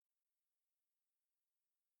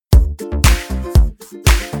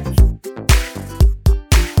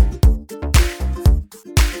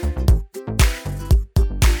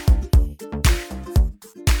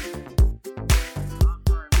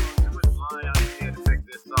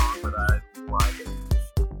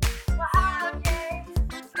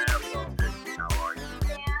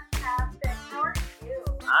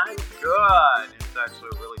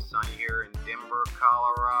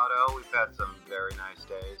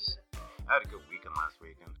I had a good weekend last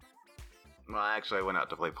weekend. Well, actually, I went out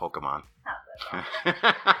to play Pokemon.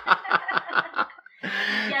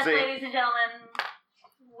 Yes, See, ladies and gentlemen,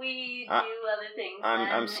 we do other things.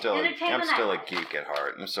 I'm still a geek at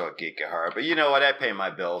heart. But you know what? I pay my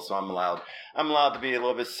bills, so I'm allowed to be a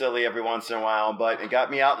little bit silly every once in a while. But it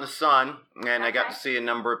got me out in the sun, and I got to see a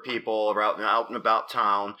number of people out and about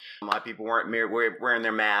town. A lot of people weren't wearing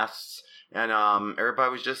their masks, and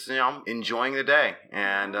everybody was just enjoying the day.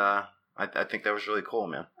 And I think that was really cool,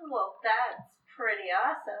 man. Well, that's pretty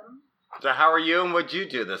awesome. So how are you, and what'd you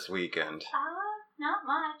do this weekend? Not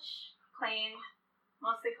much. Cleaned.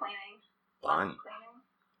 Mostly cleaning. Fun.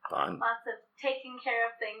 Lots of taking care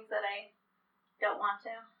of things that I don't want to.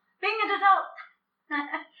 Being an adult.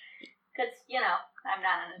 Because, I'm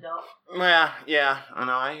not an adult. Yeah. I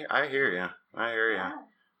know. I hear you.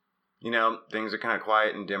 Yeah. Things are kind of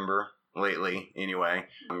quiet in Denver lately anyway.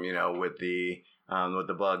 With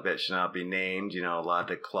the bug that should not be named, a lot of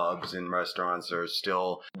the clubs and restaurants are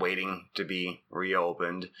still waiting to be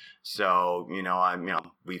reopened. So,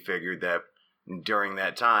 we figured that during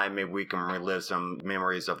that time, maybe we can relive some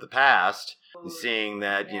memories of the past, seeing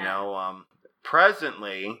that,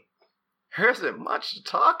 presently, there isn't much to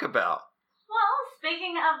talk about. Well,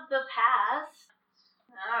 speaking of the past,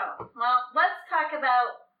 let's talk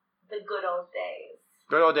about the good old days.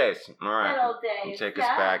 Good old days. All right. Good old days. Take us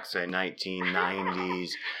back, say,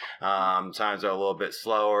 1990s. Times are a little bit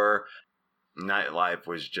slower. Nightlife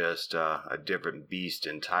was just a different beast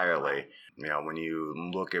entirely. When you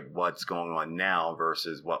look at what's going on now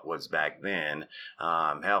versus what was back then,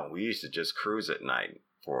 hell, we used to just cruise at night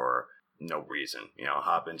for no reason.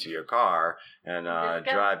 Hop into your car and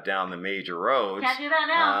drive down the major roads. Can't do that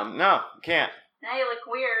now. No, can't. Now you look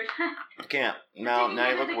weird. Can't. Now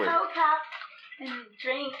you look weird. And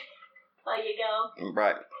drink while you go.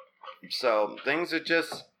 Right. So things are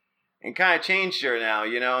just kind of changed here now,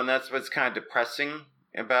 and that's what's kind of depressing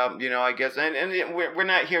about, I guess. And we're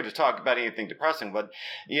not here to talk about anything depressing, but,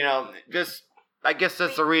 just, I guess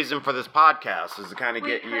that's the reason for this podcast, is to kind of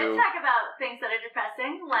get you. We could talk about things that are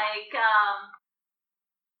depressing, like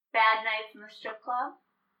bad nights in the strip club.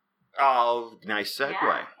 Oh, nice segue.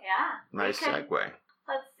 Yeah. Nice segue.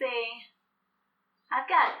 Let's see. I've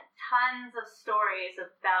got tons of stories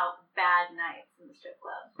about bad nights in the strip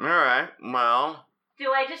club. All right. Well,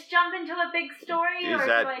 do I just jump into a big story, or do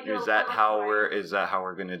I do is that how we're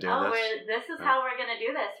going to do this? This is how we're going to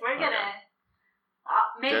do this. We're going to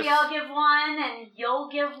maybe I'll give one and you'll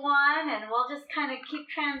give one, and we'll just kind of keep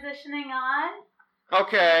transitioning on.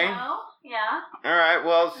 Okay. Yeah. All right.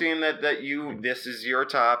 Well, seeing that this is your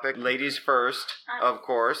topic, ladies first, of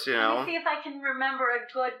course. Let me see if I can remember a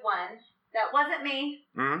good one. That wasn't me.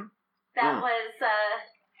 Hmm. That was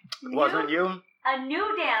wasn't you? A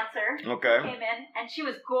new dancer came in, and she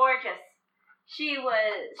was gorgeous. She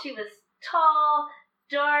was tall,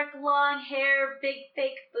 dark, long hair, big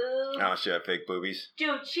fake boobs. Oh, she had fake boobies.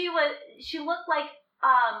 Dude, she looked like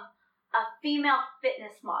a female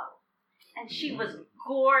fitness model, and she was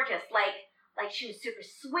gorgeous. Like she was super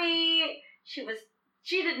sweet.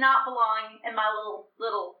 She did not belong in my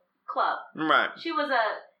little club. Right. She was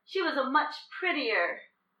a much prettier.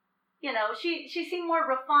 She seemed more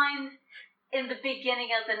refined in the beginning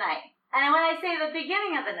of the night. And when I say the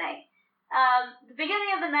beginning of the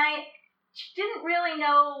night, she didn't really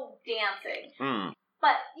know dancing.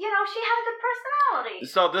 But, she had a good personality.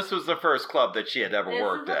 So this was the first club that she had ever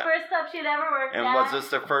worked at. This was the first club she had ever worked at. And was this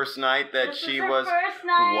the first night that this she was? Her first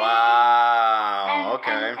night. Wow,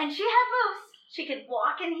 okay. And she had moves. She could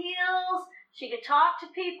walk in heels. She could talk to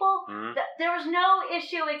people. Mm-hmm. There was no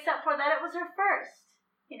issue except for that it was her first.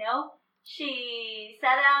 She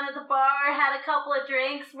sat down at the bar, had a couple of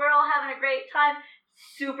drinks. We're all having a great time.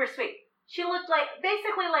 Super sweet. She looked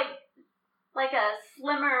basically like a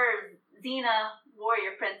slimmer Xena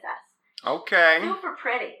warrior princess. Okay. Super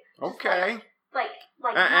pretty. Okay. Like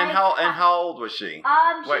and how old was she?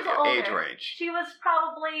 What older. Age range? She was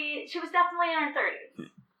definitely in her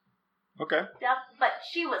 30s. Okay. But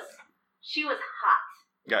she was hot.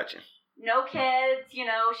 Gotcha. No kids, she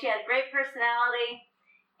had a great personality.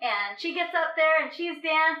 And she gets up there and she's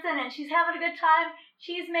dancing and she's having a good time.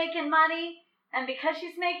 She's making money. And because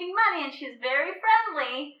she's making money and she's very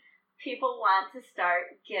friendly, people want to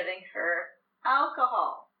start giving her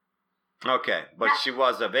alcohol. Okay, but she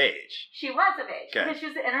was of age. She was of age. Okay. Because she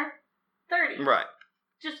was in her 30s. Right.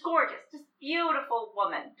 Just gorgeous. Just beautiful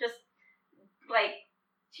woman. Just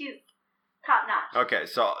she's top notch. Okay,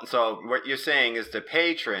 so what you're saying is the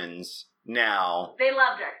patrons now... They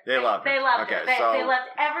loved her. They loved her. Okay, they loved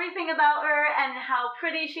everything about her and how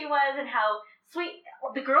pretty she was and how sweet.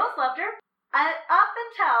 The girls loved her. Up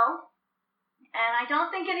until and I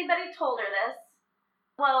don't think anybody told her this.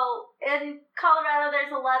 Well, in Colorado,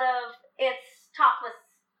 there's a lot of, it's topless,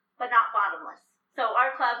 but not bottomless. So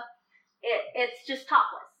our club, it's just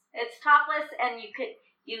topless. It's topless, and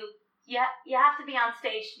you have to be on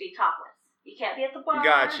stage to be topless. You can't be at the bar.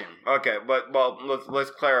 Gotcha. Okay, but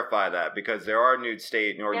let's clarify that, because there are nude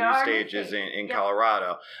stages in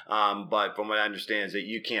Colorado. But from what I understand is that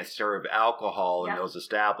you can't serve alcohol in those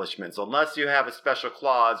establishments unless you have a special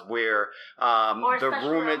clause where the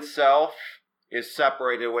room itself is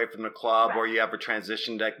separated away from the club, or you have a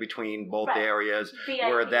transition deck between both areas, VIP.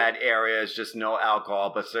 where that area is just no alcohol,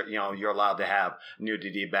 but you're allowed to have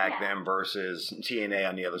nudity back then versus TNA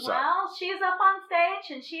on the other side. Well, she's up on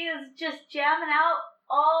stage and she is just jamming out,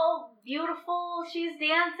 all beautiful. She's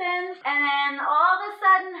dancing, and then all of a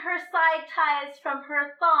sudden her side ties from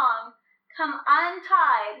her thong come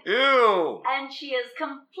untied. Ew! And she is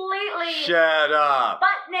completely shut up,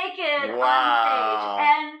 butt naked on stage.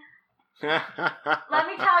 And let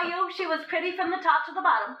me tell you, she was pretty from the top to the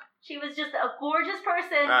bottom. She was just a gorgeous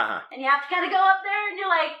person. And you have to kind of go up there and you're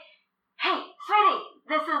like, hey, sweetie,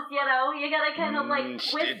 this is, you gotta kind of like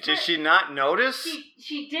whisper. Did she not notice?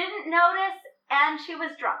 She didn't notice, and she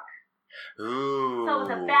was drunk. Ooh. So it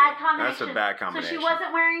was a bad combination. That's a bad combination. So she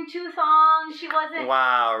wasn't wearing 2 thongs. She wasn't.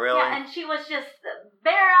 Wow, really? Yeah, and she was just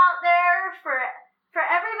bare out there for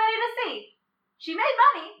everybody to see. She made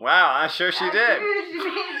money. Wow, I'm sure she did. She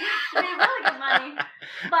made really good money.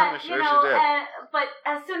 But I'm sure she did. But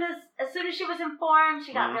as soon as she was informed,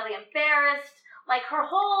 she got really embarrassed. Like her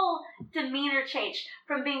whole demeanor changed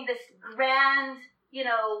from being this grand,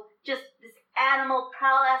 just this animal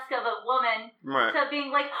prowess of a woman, to being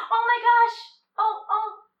like, oh my gosh,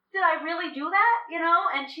 oh, did I really do that?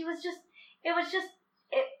 And she was just,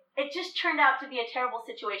 it just turned out to be a terrible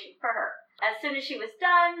situation for her. As soon as she was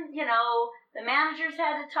done, the managers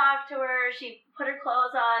had to talk to her. She put her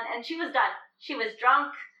clothes on, and she was done. She was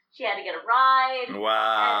drunk. She had to get a ride.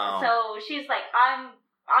 Wow. And so she's like, I'm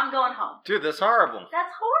going home. Dude, that's horrible.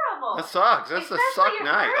 That's horrible. That sucks. That's a suck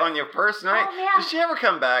night. On your first night? Oh, man. Did she ever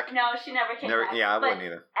come back? No, she never came back. Yeah, I wouldn't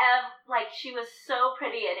either. She was so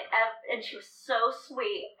pretty, and she was so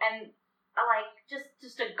sweet, and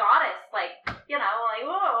just a goddess,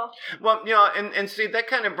 whoa. Well, and see, that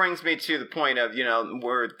kind of brings me to the point of,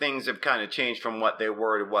 where things have kind of changed from what they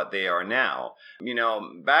were to what they are now.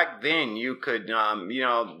 Back then you could,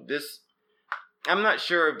 this, I'm not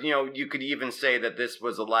sure if, you could even say that this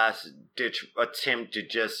was a last ditch attempt to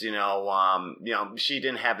just, she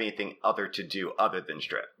didn't have anything other to do other than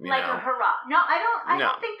strip. A hurrah. No, I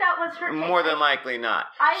don't think that was her case. More than likely not.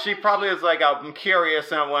 She probably was like, I'm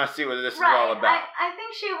curious and I want to see what this is all about. I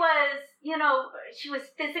think she was, she was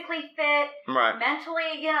physically fit,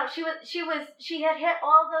 mentally, she had hit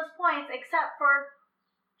all those points except for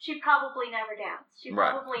she probably never danced. She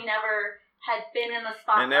probably never had been in the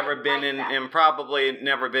spotlight. And never been and probably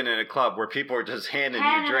never been in a club where people are just handing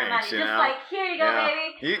you drinks, money. Just like, here you go,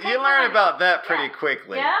 baby. You learn about that pretty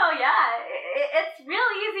quickly. It's real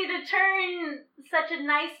easy to turn such a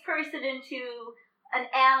nice person into an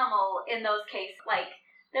animal in those cases. Like,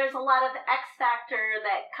 there's a lot of X factor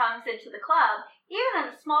that comes into the club, even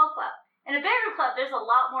in a small club. In a bigger club, there's a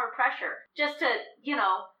lot more pressure. Just to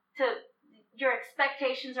your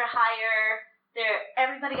expectations are higher.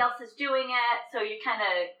 Everybody else is doing it, so you kind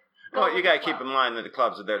of. Well, you got to keep in mind that the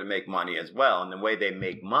clubs are there to make money as well, and the way they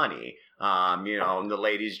make money, the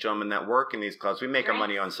ladies, gentlemen that work in these clubs, we make our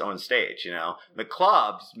money on stage. The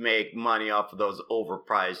clubs make money off of those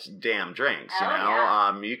overpriced damn drinks.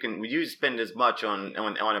 You spend as much on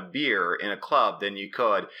a beer in a club than you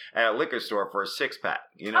could at a liquor store for a 6-pack.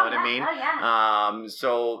 You know what I mean?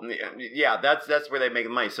 Oh, yeah. That's where they make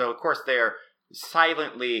money. So of course they're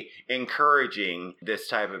silently encouraging this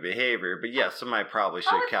type of behavior, but yes, somebody probably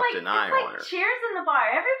should have kept an eye on her. Cheers in the bar.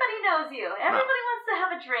 Everybody knows you. Everybody wants to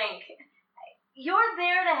have a drink. You're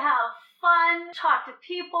there to have fun, talk to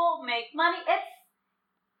people, make money.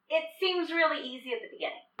 It seems really easy at the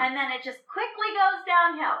beginning, and then it just quickly goes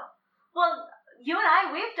downhill. Well, you and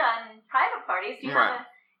I, we've done private parties. Do you have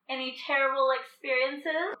any terrible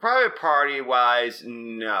experiences? Private party wise,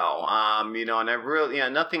 no. And I really,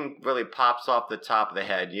 nothing really pops off the top of the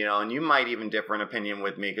head, and you might even differ in opinion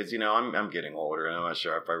with me because, I'm getting older and I'm not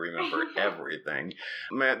sure if I remember everything.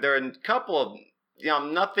 There are a couple of,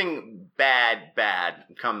 nothing bad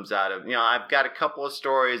comes out of, I've got a couple of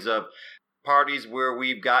stories of parties where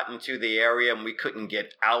we've gotten to the area and we couldn't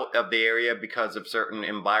get out of the area because of certain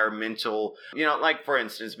environmental, like for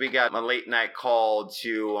instance, we got a late night call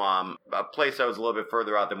to a place that was a little bit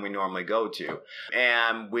further out than we normally go to.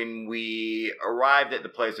 And when we arrived at the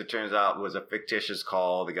place, it turns out it was a fictitious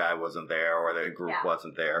call. The guy wasn't there, or the group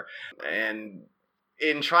wasn't there. And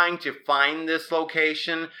in trying to find this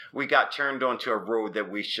location, we got turned onto a road that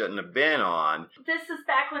we shouldn't have been on. This is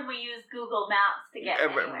back when we used Google Maps to get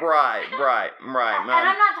anywhere. Right. And I'm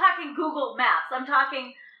not talking Google Maps. I'm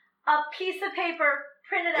talking a piece of paper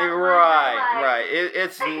printed out. Right.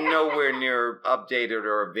 It's nowhere near updated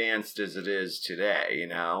or advanced as it is today,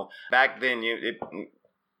 Back then,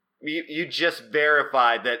 you just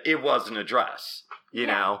verified that it was an address.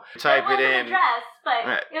 Type it in. Address, but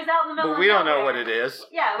it was out in the middle. But we don't know what it is.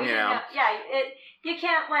 Yeah, we didn't know. Yeah, you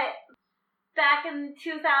can't back in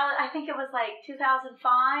 2000. I think it was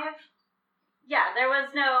 2005. Yeah, there was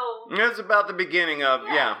no. It was about the beginning of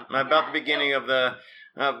the beginning of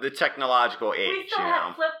the technological age. We still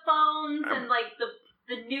had flip phones and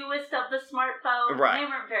the newest of the smartphones. Right. They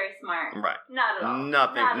weren't very smart. Right. Not at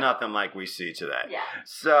all. Nothing like we see today. Yeah.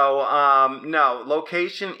 So, no,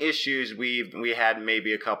 location issues we had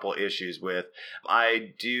maybe a couple issues with.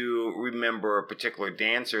 I do remember a particular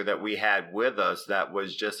dancer that we had with us that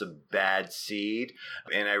was just a bad seed.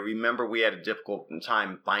 And I remember we had a difficult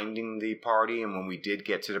time finding the party. And when we did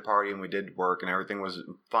get to the party and we did work and everything was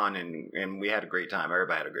fun and we had a great time.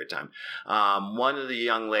 Everybody had a great time. One of the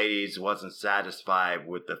young ladies wasn't satisfied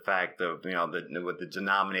with the fact of, with the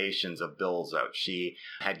denominations of bills that she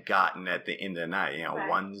had gotten at the end of the night. Right.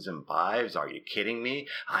 1s and 5s. Are you kidding me?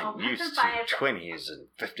 I'm used to 20s and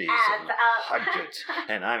 50s and 100s.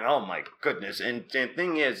 And I'm, oh my goodness. And the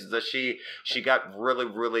thing is that she got really,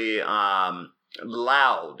 really,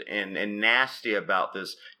 loud and nasty about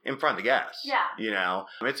this in front of the guests. Yeah.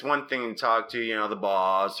 It's one thing to talk to, the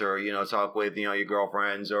boss or, talk with, your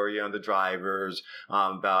girlfriends or, the drivers,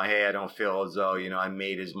 about, hey, I don't feel as though, I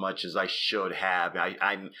made as much as I should have.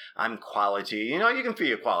 I'm quality. You can feel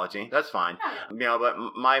your quality. That's fine. Yeah. But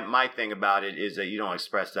my thing about it is that you don't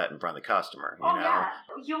express that in front of the customer, Yeah.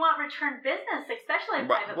 You want return business, especially in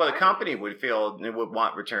private Well, parties. the company would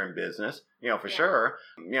want return business, for sure.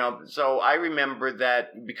 So I remember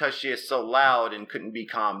that because she is so loud and couldn't be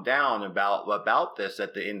calmed down about this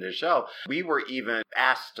at the end of the show, we were even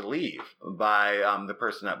asked to leave by the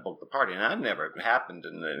person that booked the party. And that never happened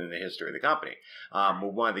in the history of the company.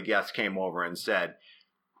 One of the guests came over and said,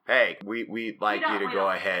 hey, we'd like you to go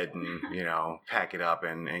ahead and, pack it up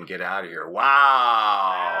and get out of here.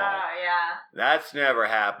 Wow. Yeah. That's never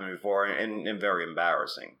happened before and very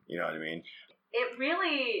embarrassing. You know what I mean? It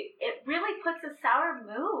really puts a sour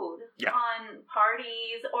mood on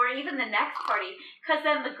parties or even the next party, because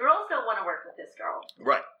then the girls don't want to work with this girl.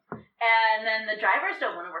 Right. And then the drivers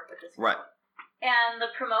don't want to work with this girl. Right. And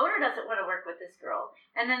the promoter doesn't want to work with this girl.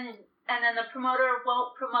 And then the promoter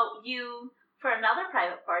won't promote you for another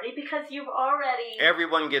private party because you've already...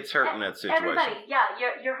 Everyone gets hurt in that situation. Everybody, yeah.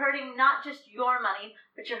 You're hurting not just your money,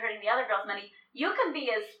 but you're hurting the other girl's money. You can be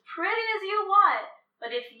as pretty as you want,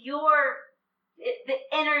 but if the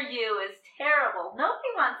inner you is terrible,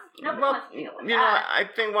 nobody wants to deal with that. I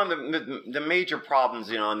think one of the major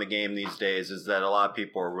problems, in the game these days is that a lot of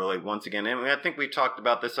people are really, once again, and I think we talked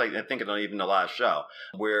about this, I think in even the last show,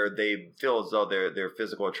 where they feel as though their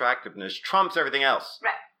physical attractiveness trumps everything else.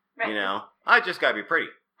 Right. I just gotta be pretty.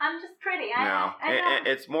 I'm just pretty. I know.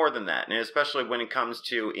 It's more than that, and especially when it comes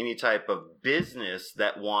to any type of business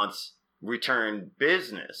that wants return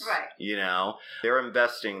business. Right. They're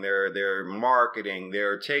investing, they're marketing,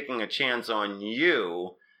 they're taking a chance on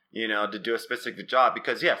you, to do a specific job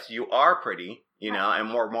because yes, you are pretty,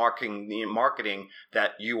 and we're marketing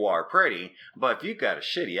that you are pretty, but if you've got a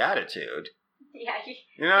shitty attitude, you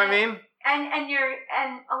know what I mean? And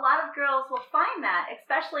a lot of girls will find that,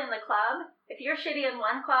 especially in the club. If you're shitty in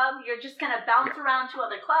one club, you're just gonna bounce around to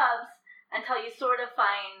other clubs until you sort of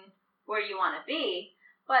find where you want to be.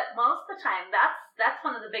 But most of the time, that's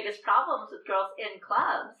one of the biggest problems with girls in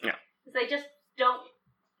clubs. Yeah. Is they just don't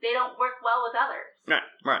work well with others.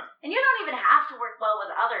 Right. And you don't even have to work well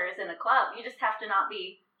with others in a club. You just have to not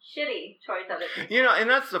be shitty towards other people. And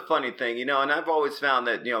that's the funny thing, and I've always found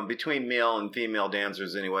that, between male and female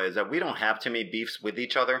dancers anyway, is that we don't have too many beefs with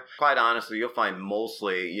each other. Quite honestly, you'll find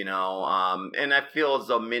mostly, and I feel as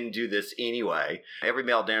though men do this anyway. Every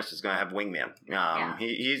male dancer is going to have a wingman.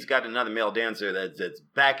 He's got another male dancer that's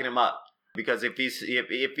backing him up. Because if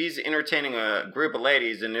he's entertaining a group of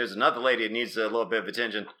ladies and there's another lady that needs a little bit of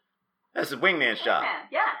attention, That's the wingman's job.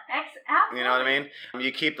 Yeah, absolutely. You know what I mean?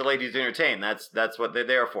 You keep the ladies entertained. That's what they're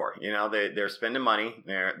there for. You know, they're spending money,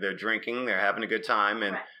 they're drinking, they're having a good time,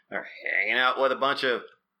 and they're hanging out with a bunch of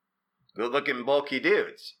good-looking, bulky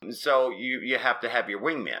dudes. So you have to have your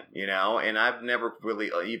wingman, you know? And I've never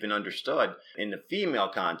really even understood in the female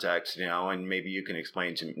context, you know, and maybe you can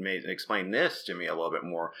explain this to me a little bit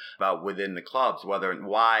more about within the clubs,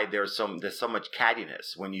 why there's so much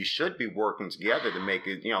cattiness when you should be working together to make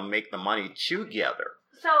the money together.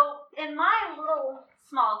 So in my little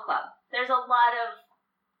small club, there's a lot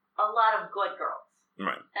of good girls.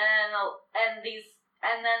 Right. And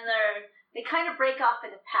then they kind of break off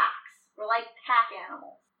into packs. We're like pack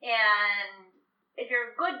animals. And if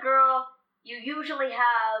you're a good girl, you usually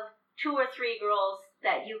have 2 or 3 girls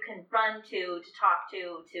that you can run to talk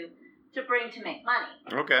to bring to make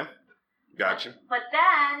money. Okay. Gotcha. But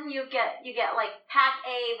then you get like pack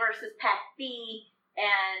A versus pack B,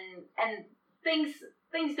 and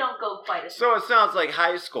things don't go quite as So it sounds like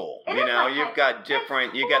high school. It you is know, like you've got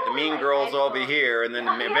different, you got the mean girls over here, and then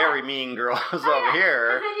the very mean girls over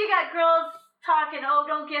here. And then you got girls talking, oh,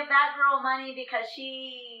 don't give that girl money because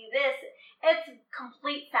she this. It's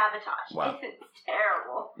complete sabotage. Wow. It's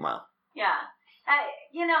terrible. Wow. Yeah.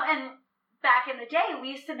 And back in the day,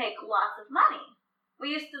 we used to make lots of money.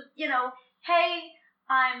 We used to, hey,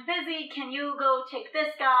 I'm busy. Can you go take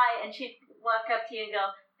this guy? And she'd walk up to you and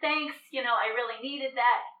go, thanks. I really needed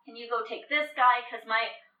that. Can you go take this guy? Because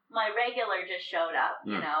my regular just showed up,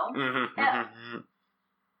 Mm-hmm.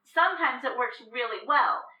 Sometimes it works really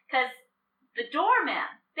well because the doorman,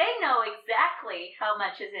 they know exactly how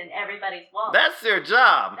much is in everybody's wallet. That's their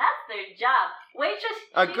job. That's their job. Waitress,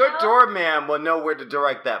 A good doorman will know where to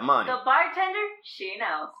direct that money. The bartender, she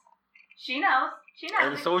knows. She knows.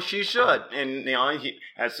 And so she should. And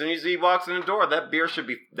as soon as he walks in the door, that beer should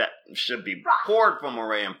be Frosty. poured from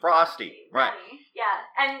Array and frosty. Right. Yeah.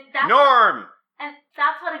 And that's Norm.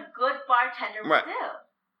 That's what a good bartender would do.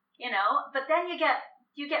 But then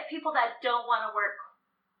you get people that don't want to work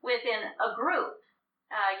within a group.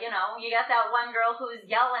 You got that one girl who's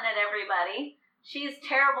yelling at everybody. She's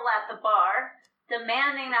terrible at the bar,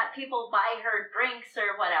 demanding that people buy her drinks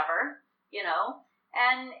or whatever,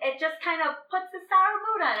 and it just kind of puts a sour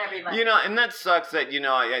mood on everybody. And that sucks that,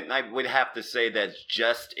 I would have to say that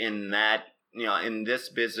just in that, in this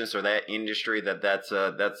business or that industry, that's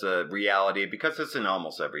a reality, because it's in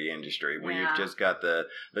almost every industry where you've just got the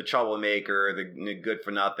troublemaker, the good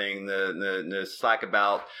for nothing, the slack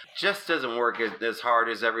about, just doesn't work as hard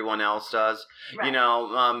as everyone else does. Right.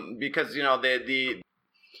 Because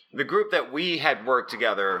the group that we had worked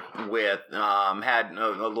together with had a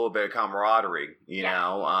little bit of camaraderie.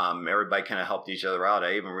 Everybody kind of helped each other out.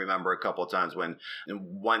 I even remember a couple of times when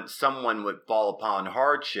someone would fall upon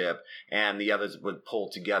hardship and the others would pull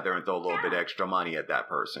together and throw a little bit extra money at that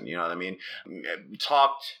person. You know what I mean?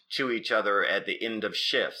 Talked to each other at the end of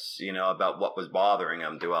shifts, about what was bothering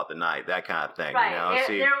them throughout the night, that kind of thing. Right.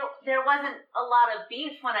 There wasn't a lot of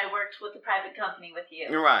beef when I worked with the private company with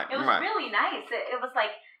you. Right. It was really nice. It was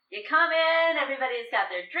like, you come in, everybody's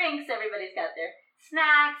got their drinks, everybody's got their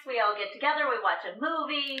snacks, we all get together, we watch a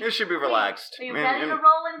movie. It should be relaxed. We're ready to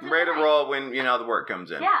roll into Ready to roll when, the work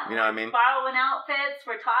comes in. Yeah. You know what I mean? Borrowing outfits,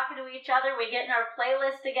 we're talking to each other, we're getting our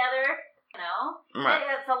playlist together. Right.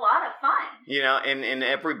 It's a lot of fun. And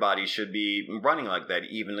everybody should be running like that,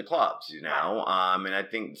 even the clubs, Right. And I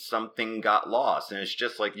think something got lost, and it's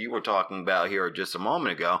just like you were talking about here just a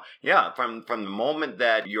moment ago. Yeah, from the moment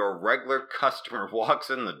that your regular customer walks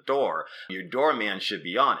in the door, your doorman should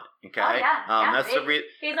be on it. Okay. Oh, yeah. That's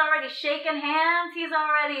he's already shaking hands. He's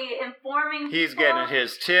already informing people. He's getting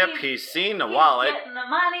his tip. He's seen the wallet. He's getting the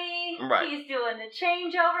money. Right. He's doing the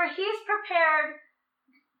changeover. He's prepared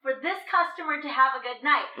for this customer to have a good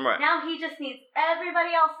night. Right. Now he just needs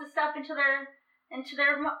everybody else to step into their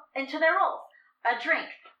roles. A drink,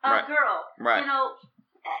 a girl. Right.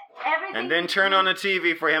 Everything. And then turn on the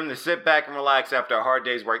TV for him to sit back and relax after a hard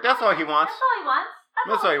day's work. That's all he wants. That's all he wants.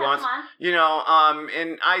 That's all he wants.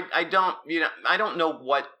 And I don't know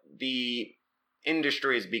what the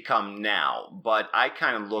industry has become now, but I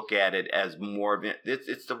kind of look at it as more of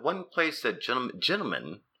it's the one place that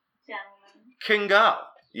gentlemen can go.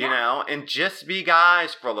 And just be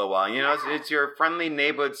guys for a little while. It's your friendly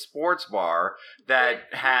neighborhood sports bar that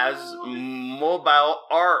has mobile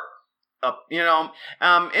art up.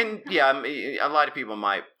 And a lot of people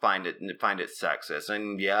might find it sexist,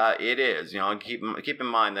 and it is. Keep in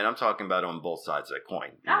mind that I'm talking about on both sides of the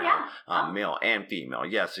coin. Male and female.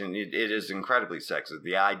 Yes, and it is incredibly sexist.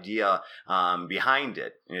 The idea behind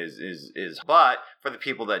it is. But for the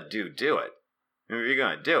people that do it, if you're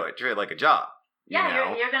going to do it, treat it like a job. Yeah, you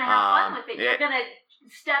know? you're going to have fun with it. You're Yeah. going to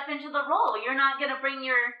step into the role. You're not going to bring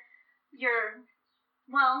your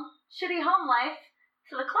shitty home life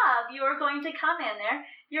to the club. You're going to come in there.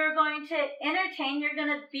 You're going to entertain. You're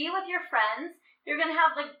going to be with your friends. You're going to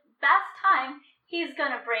have the best time. He's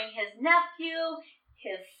going to bring his nephew,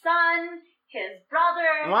 his son, his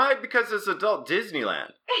brother. Why? Because it's adult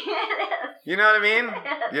Disneyland. It is. You know what I mean?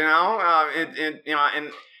 It is. You know,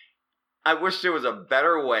 and I wish there was a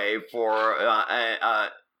better way for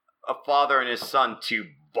a father and his son to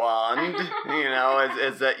bond. You know,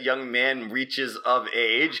 as that young man reaches of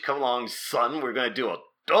age, come along, son, we're going to do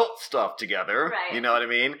adult stuff together. Right. You know what I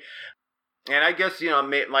mean? And I guess, you know,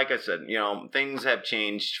 like I said, you know, things have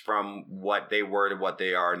changed from what they were to what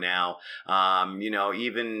they are now. You know,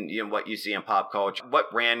 even, you know, what you see in pop culture.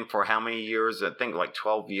 What ran for how many years? I think like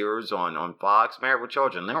 12 years on Fox, Married with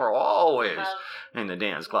Children. They were always in the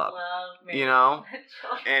dance club. You know?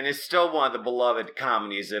 And it's still one of the beloved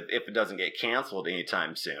comedies if it doesn't get canceled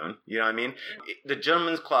anytime soon. You know what I mean? The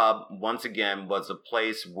Gentlemen's Club, once again, was a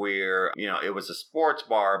place where, you know, it was a sports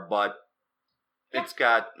bar, but it's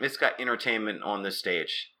got entertainment on the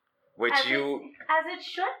stage, which as it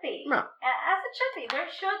should be. Yeah. As it should be.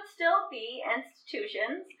 There should still be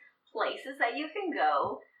institutions, places that you can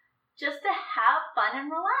go just to have fun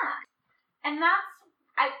and relax. And that's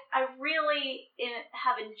I really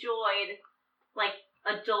have enjoyed like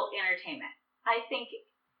adult entertainment. I think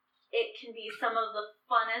it can be some of the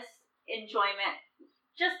funnest enjoyment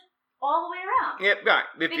just all the way around. Yeah, right.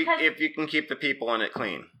 If you can keep the people in it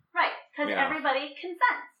clean. Right, because everybody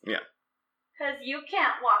consents. Yeah. Because you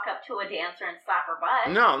can't walk up to a dancer and slap her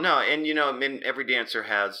butt. No, and you know, I mean, every dancer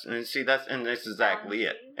has, and see, that's exactly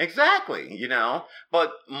it. Exactly, you know,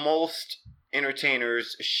 but most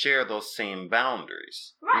entertainers share those same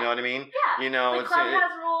boundaries. Right. You know what I mean? Yeah. You know, the club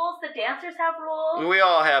has rules. The dancers have rules. We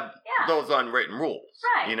all have those unwritten rules.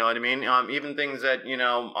 Right. You know what I mean? Even things that, you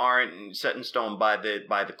know, aren't set in stone by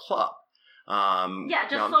the club.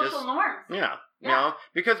 Social norms. Yeah. You know,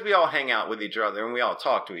 because we all hang out with each other and we all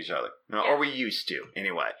talk to each other, you know, or we used to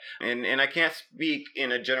anyway. And I can't speak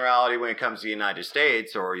in a generality when it comes to the United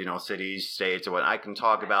States or, you know, cities, states, or what. I can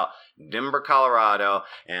talk about Denver, Colorado,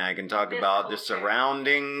 and I can talk about the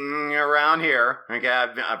surrounding around here. Okay,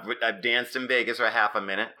 I've danced in Vegas for half a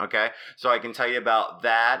minute. Okay, so I can tell you about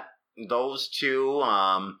that, those two.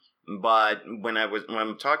 But when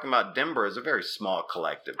I'm talking about Denver, it's a very small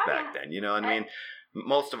collective back then. You know what I mean?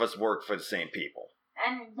 Most of us work for the same people.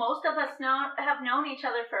 And most of us have known each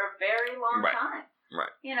other for a very long time.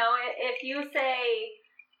 Right. You know, if you say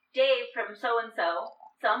Dave from so-and-so,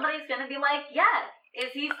 somebody's going to be like, yeah,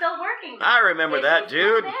 is he still working? I remember that,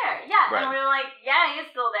 dude. Still there? Yeah, right. And we're like, yeah, he's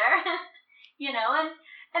still there. You know,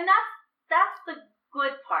 and that's the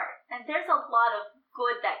good part. And there's a lot of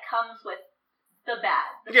good that comes with the bad.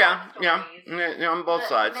 Yeah, stories, on both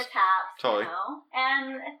sides. Mishaps, Totally. You know?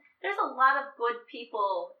 And there's a lot of good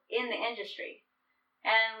people in the industry.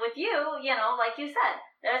 And with you know, like you said,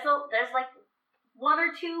 there's like one or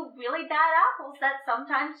two really bad apples that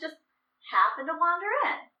sometimes just happen to wander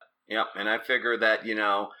in. Yep, and I figure that, you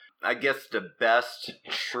know, I guess the best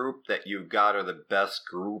troupe that you've got or the best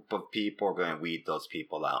group of people are going to weed those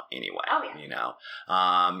people out anyway. Oh, yeah. You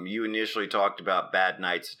know, you initially talked about bad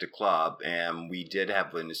nights at the club, and we did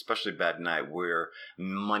have an especially bad night where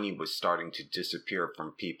money was starting to disappear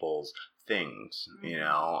from people's things, you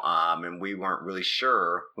know, and we weren't really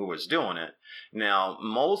sure who was doing it. Now,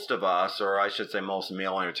 most of us, or I should say most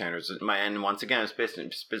male entertainers, and once again,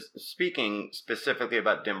 speaking specifically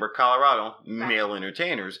about Denver, Colorado, male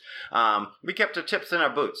entertainers, we kept our tips in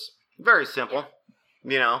our boots. Very simple.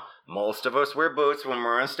 You know, most of us wear boots when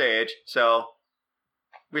we're on stage, so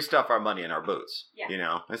we stuff our money in our boots. You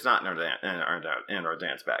know, it's not in our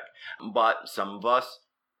dance bag. But some of us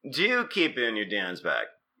do keep it in your dance bag.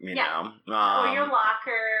 You know, or your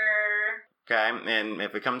locker. Okay, and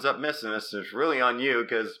if it comes up missing, it's really on you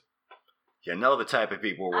because you know the type of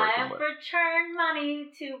people we're working with. I've returned money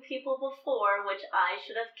to people before, which I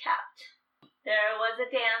should have kept. There was a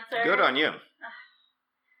dancer. Good on you.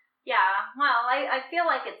 Yeah, well, I feel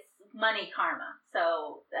like it's money karma.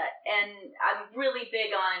 So, and I'm really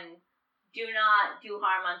big on do not do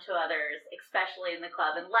harm unto others, especially in the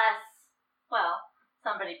club, unless, well,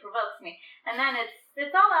 somebody provokes me. And then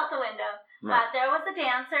it's all out the window. Right. But there was a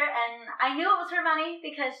dancer, and I knew it was her money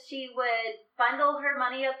because she would bundle her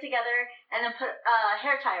money up together and then put a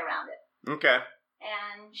hair tie around it. Okay.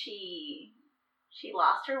 And she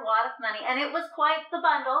lost her wad of money, and it was quite the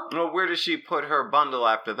bundle. Well, where did she put her bundle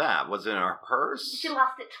after that? Was it in her purse? She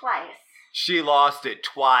lost it twice. She lost it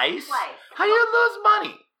twice? Twice. How do you lose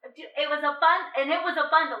money? It was a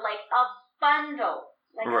bundle, like a bundle,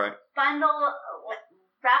 like Right. a bundle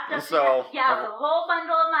wrapped up. So- yeah, it was a whole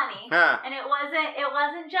bundle of money, Huh. and it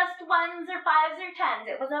wasn't just ones or fives or tens.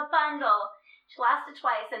 It was a bundle. She lost it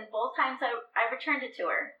twice, and both times I returned it to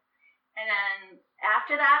her. And then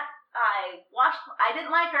after that, I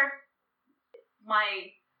didn't like her.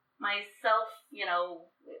 My self,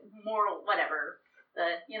 moral, whatever.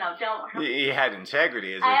 Don't. You had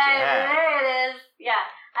integrity, is what you had. There it is.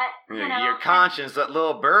 Yeah. Your conscience, that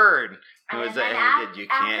little bird. Who and was then that? You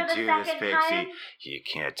can't after the do this, second Pixie. time- You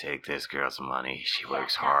can't take this girl's money. She Yeah,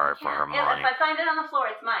 works yeah, hard for yeah. her money. If I find it on the floor,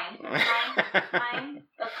 it's mine. It's mine.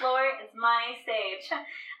 The floor is my stage.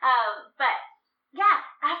 But yeah,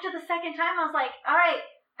 after the second time, I was like, all right.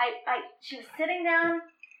 She was sitting down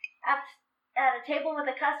at a table with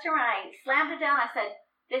a customer. And I slammed it down. I said,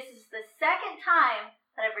 "This is the second time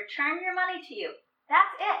that I've returned your money to you.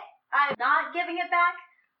 That's it. I'm not giving it back.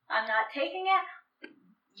 I'm not taking it.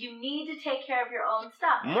 You need to take care of your own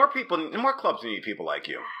stuff." More clubs need people like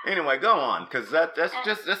you. Anyway, go on, because that's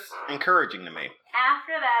encouraging to me.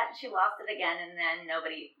 After that, she lost it again, and then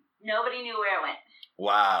nobody knew where it went.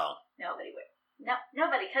 Wow. Nobody,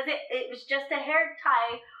 because it was just a hair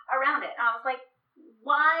tie around it. And I was like,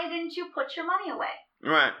 why didn't you put your money away?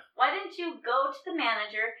 Right. Why didn't you go to the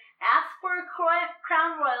manager, ask for a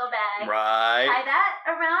Crown Royal bag, Right. tie that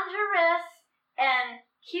around your wrist, and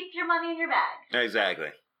keep your money in your bag?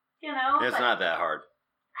 Exactly. It's not that hard.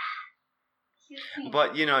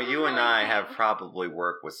 But, you and I have probably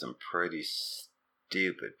worked with some pretty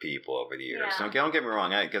stupid people over the years. Yeah. Don't get me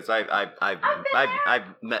wrong, because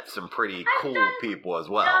I've met some pretty cool done people as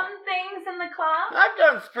well. dumb things in the club. I've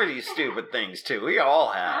done pretty stupid things too. We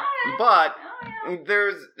all have. All right. But Oh,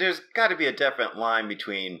 yeah. there's got to be a definite line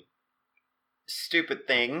between stupid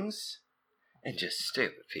things and just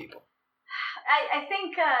stupid people. I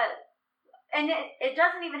think, and it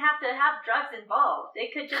doesn't even have to have drugs involved.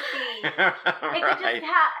 It could just be. Right.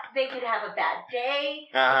 They could have a bad day.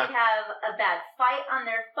 Uh-huh. They could have a bad fight on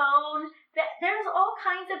their phone. There's all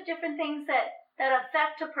kinds of different things that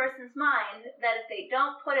affect a person's mind that if they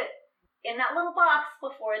don't put it in that little box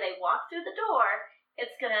before they walk through the door,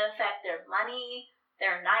 it's going to affect their money,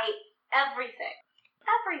 their night, everything.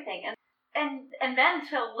 Everything. And then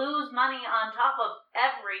to lose money on top of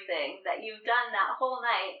everything that you've done that whole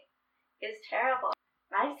night is terrible.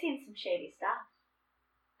 I've seen some shady stuff.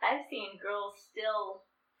 I've seen girls steal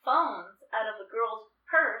phones out of a girl's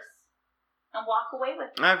purse and walk away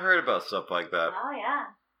with them. I've heard about stuff like that. Oh,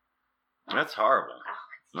 yeah. That's horrible.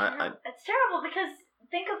 Oh, it's terrible because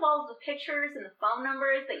think of all the pictures and the phone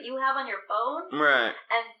numbers that you have on your phone, Right.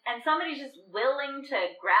 and somebody's just willing to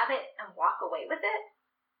grab it and walk away with it.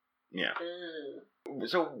 Yeah. Ugh.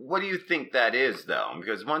 So what do you think that is, though?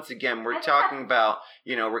 Because once again, I we're think talking about,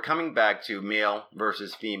 we're coming back to male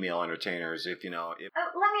versus female entertainers. If Let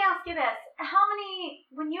me ask you this: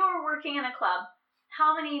 when you were working in a club,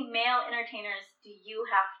 how many male entertainers do you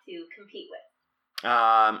have to compete with?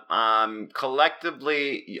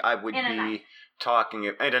 collectively, I would In a be night. talking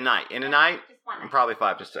in a night. In a night, Just one night. probably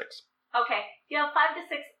 5 to 6. Okay, if you have 5 to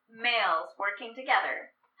 6 males working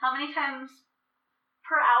together, how many times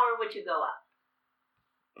per hour would you go up?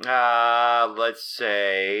 Let's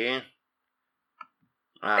say,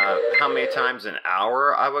 how many times an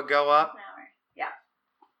hour I would go up? An hour.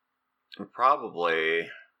 Yeah. Probably.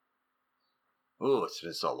 Ooh, it's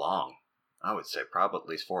been so long. I would say probably at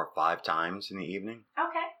least 4 or 5 times in the evening.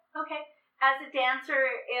 Okay. As a dancer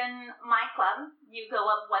in my club, you go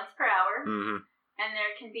up once per hour, Mm-hmm. and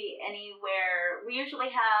there can be anywhere. We usually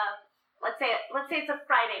have, let's say it's a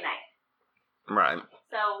Friday night. Right.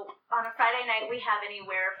 So on a Friday night, we have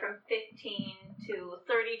anywhere from 15 to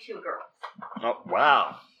 32 girls. Oh,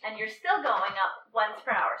 wow. And you're still going up once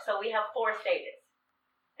per hour. So we have 4 stages.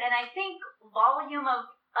 And I think volume of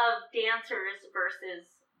dancers versus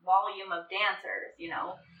volume of dancers,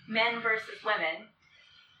 men versus women,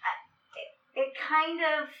 it kind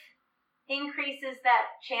of increases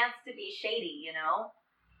that chance to be shady,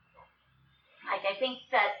 Like, I think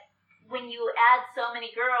that when you add so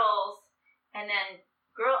many girls, and then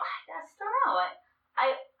I just don't know.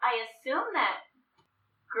 I assume that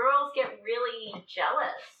girls get really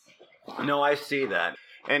jealous. No, I see that.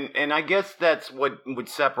 And I guess that's what would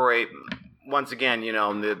separate, once again,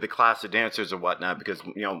 the class of dancers or whatnot, because,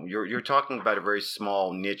 you're talking about a very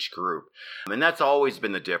small niche group. And that's always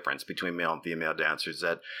been the difference between male and female dancers,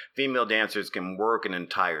 that female dancers can work an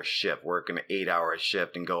entire shift, work an 8-hour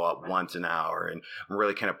shift and go up once an hour and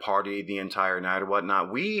really kind of party the entire night or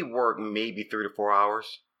whatnot. We work maybe 3 to 4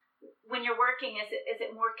 hours. When you're working, is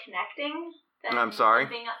it more connecting? I'm sorry?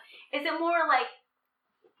 Is it more like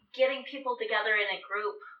getting people together in a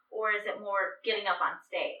group or is it more getting up on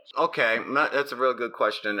stage? Okay, that's a real good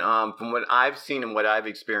question. From what I've seen and what I've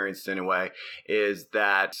experienced anyway, is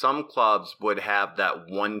that some clubs would have that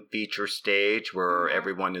one feature stage where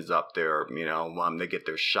everyone is up there, they get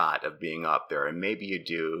their shot of being up there. And maybe you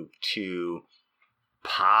do 2,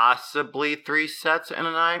 possibly 3 sets in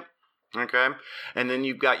a night. Okay. And then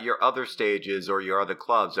you've got your other stages or your other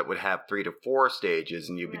clubs that would have 3 to 4 stages,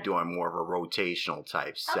 and you'd be doing more of a rotational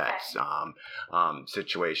type sets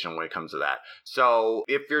situation when it comes to that. So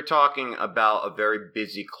if you're talking about a very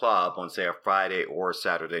busy club on, say, a Friday or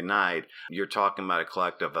Saturday night, you're talking about a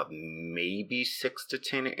collective of maybe 6 to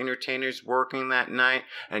 10 entertainers working that night,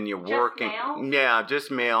 and you're just working. Male? Yeah,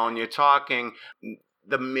 just male, and you're talking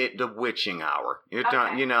the witching hour. You're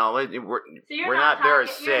done. We're not there at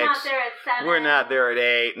 6. You're not there at 7. We're not there at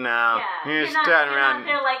 8. No, Yeah. you're not around.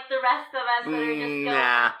 there like the rest of us that are just going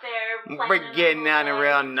up there. We're getting out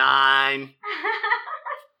around 9,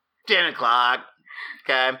 10 o'clock.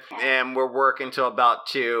 Okay, and we're working till about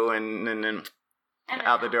 2, and then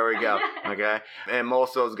out the door we go. Okay, and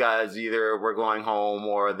most of those guys either were going home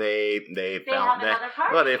or they found have another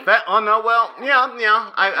party. Well, they found. Oh no, well, yeah.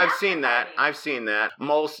 I've seen that. I've seen that.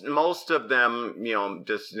 Most of them,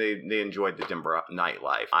 just they enjoyed the Denver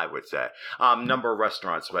nightlife. I would say. Number of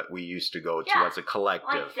restaurants that we used to go to as a collective,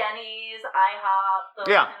 like Denny's, IHOP. Those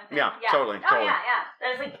kind of things. Yeah, totally. Oh yeah.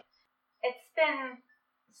 There's it's been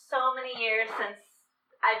so many years since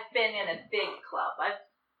I've been in a big club. I've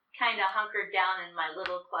kind of hunkered down in my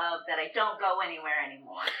little club that I don't go anywhere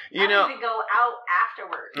anymore. I don't even go out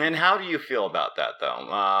afterwards. And how do you feel about that, though?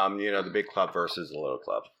 The big club versus the little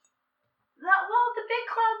club. Well, the big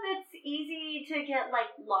club, it's easy to get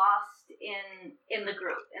lost in the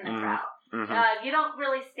group, in the crowd. Mm-hmm. You don't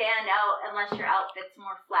really stand out unless your outfit's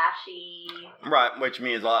more flashy. Right, which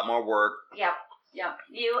means a lot more work. Yep.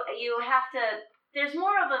 You have to. There's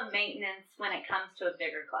more of a maintenance when it comes to a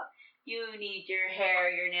bigger club. You need your hair,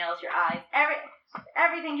 your nails, your eyes.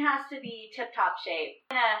 Everything has to be tip-top shape.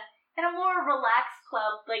 In a more relaxed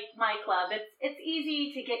club like my club, it's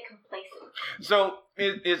easy to get complacent. So,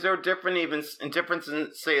 is there difference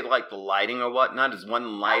in, say, like the lighting or whatnot? Is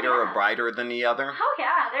one lighter or brighter than the other? Oh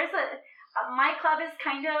yeah, there's my club is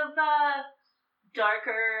kind of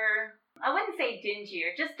darker. I wouldn't say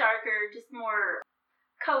dingier, just darker, just more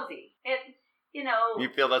cozy. You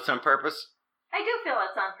feel that's on purpose? I do feel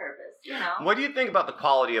it's on purpose, What do you think about the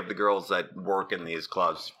quality of the girls that work in these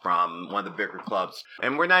clubs from one of the bigger clubs?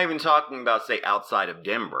 And we're not even talking about, say, outside of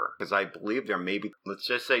Denver, because I believe there may be, let's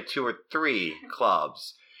just say 2 or 3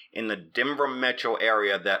 clubs in the Denver metro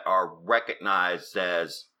area that are recognized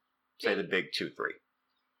as, say, the big 2-3.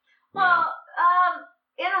 Well,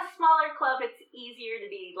 in a smaller club, it's easier to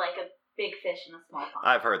be like a big fish in a small pond.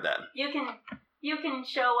 I've heard that. You can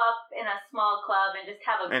show up in a small club and just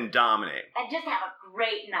have and dominate. And just have a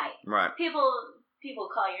great night. Right. People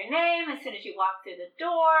call your name as soon as you walk through the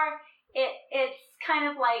door. It's kind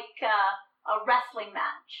of like a wrestling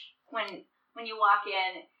match. When you walk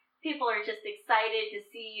in, people are just excited to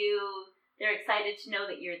see you. They're excited to know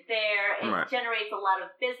that you're there. It generates a lot of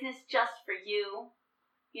business just for you.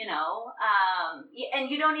 And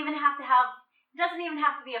you don't even have to it doesn't even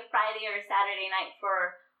have to be a Friday or a Saturday night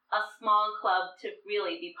for a small club to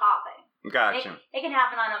really be popping. Gotcha. It can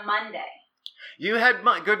happen on a Monday. You had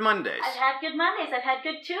good Mondays. I've had good Mondays. I've had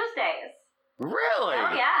good Tuesdays. Really?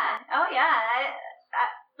 Oh yeah.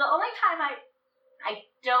 The only time I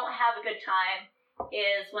don't have a good time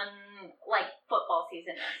is when football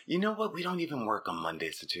season is. You know what? We don't even work on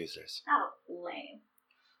Mondays and Tuesdays. Oh, lame.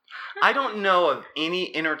 I don't know of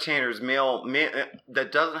any entertainers, male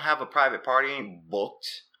that doesn't have a private party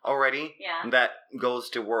booked already that goes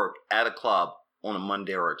to work at a club on a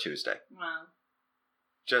Monday or a Tuesday. Wow.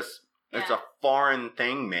 It's a foreign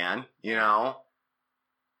thing, man.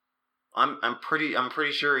 I'm pretty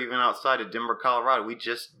sure even outside of Denver, Colorado, we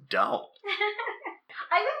just don't.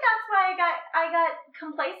 I think that's why I got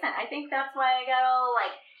complacent. I think that's why I got all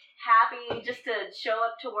happy just to show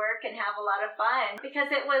up to work and have a lot of fun,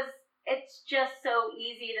 because it's just so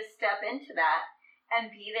easy to step into that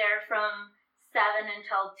and be there from 7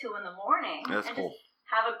 until 2 in the morning. That's and cool. Just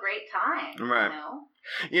have a great time. Right.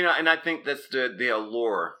 And I think that's the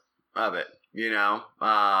allure of it. And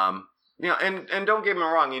don't get me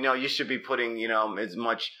wrong. You should be putting as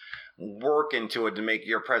much work into it to make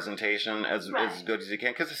your presentation as good as you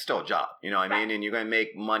can, because it's still a job. You know what I mean? And you're going to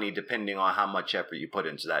make money depending on how much effort you put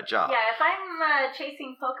into that job. Yeah. If I'm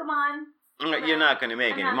chasing Pokemon, you're not going to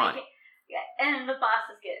make any money. And the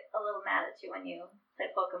bosses get a little mad at you when you play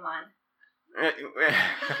Pokemon. They do.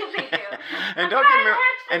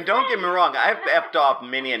 And don't get me wrong, I've effed off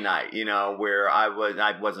many a night, where I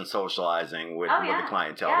wasn't socializing with the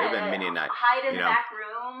clientele. There've been many a night. Hide in the back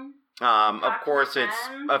room. Of course, it's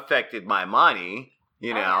affected my money,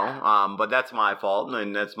 but that's my fault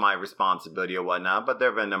and that's my responsibility or whatnot. But there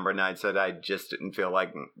have been a number of nights that I just didn't feel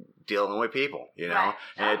like dealing with people, Right.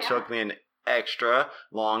 and it took me an extra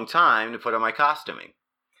long time to put on my costuming.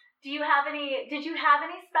 Did you have any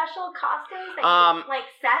special costumes that you, like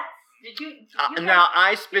sets? Did you? Now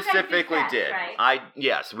I specifically sets, did. Right?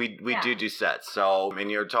 Yes, we do sets. So,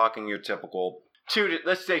 you're talking your typical 2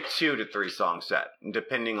 to 3 song set,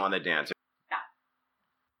 depending on the dancer.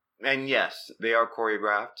 Yeah. And yes, they are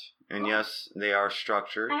choreographed, and yes, they are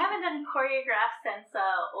structured. I haven't done choreographed since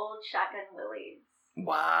Old Shotgun Willie's.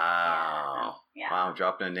 Wow. Yeah. Wow,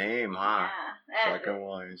 dropping a name, huh? Yeah. Shotgun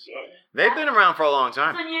Willie's. They've been around for a long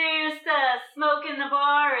time. When you used to smoke in the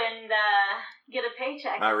bar and get a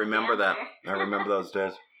paycheck. I remember that. I remember those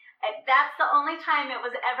days. That's the only time it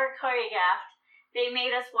was ever choreographed. They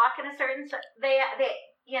made us walk in a certain. They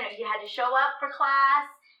you had to show up for class.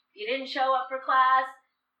 If you didn't show up for class,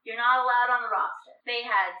 you're not allowed on the roster. They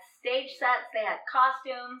had stage sets. They had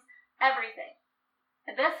costumes. Everything.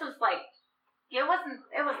 And this was like. It was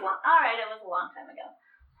long. All right, it was a long time ago.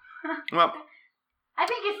 Well, I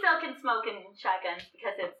think you still can smoke in shotguns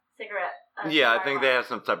because it's cigarette. I think they have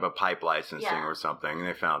some type of pipe licensing or something, and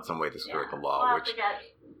they found some way to skirt the law. We'll have to get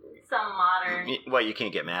some modern. Well, you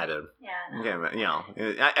can't get mad at them. Yeah. No.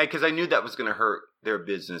 Because I knew that was going to hurt their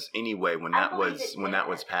business anyway when that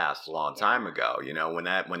was passed a long time ago. When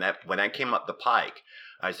that came up the pike.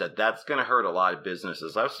 I said, that's going to hurt a lot of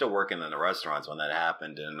businesses. I was still working in the restaurants when that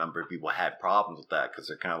happened, and a number of people had problems with that because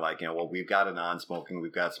they're kind of like, well, we've got a non-smoking,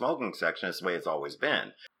 we've got a smoking section. That's the way it's always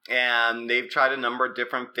been. And they've tried a number of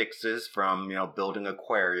different fixes from, building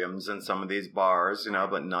aquariums in some of these bars,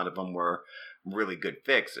 but none of them were really good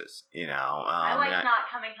fixes, I like not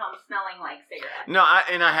coming home smelling like cigarettes. No,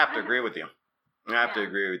 I have to agree with you. I have to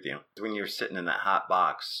agree with you. When you're sitting in that hot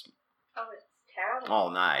box. Oh, it's terrible.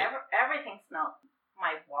 All night. Everything smells.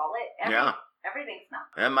 My wallet, everything smells.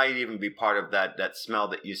 That might even be part of that smell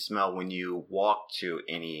that you smell when you walk to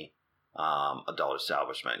any adult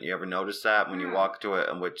establishment. You ever notice that when you walk to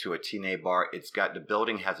a teenage bar, the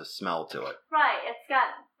building has a smell to it. Right, it's got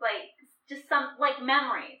just some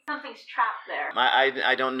memories. Something's trapped there.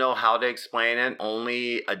 I don't know how to explain it.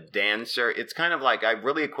 Only a dancer. It's kind of like I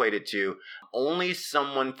really equate it to only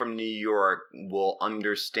someone from New York will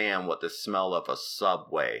understand what the smell of a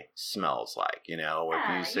subway smells like. If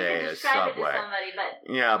you say a subway. It to somebody,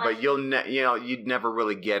 but you'd never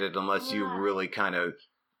really get it unless you really kind of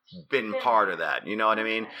been part of that, you know what I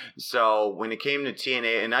mean? So when it came to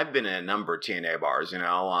TNA, and I've been in a number of TNA bars, like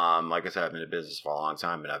I said, I've been in business for a long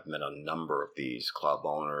time, and I've met a number of these club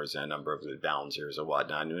owners and a number of the bouncers or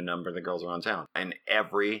whatnot. I knew a number of the girls around town, and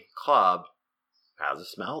every club has a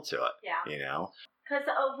smell to it. Yeah. Because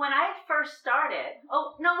when I first started,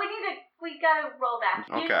 we gotta roll back.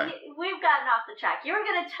 Okay. We've gotten off the track. You were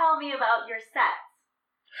gonna tell me about your sets.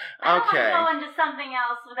 I don't want to go into something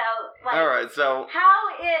else without all right, so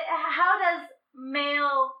how does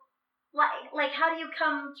male how do you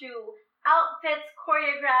come through outfits,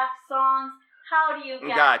 choreographed songs? How do you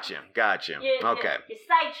get? Gotcha. Okay. You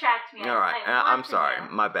sidetracked me. All right, I'm sorry.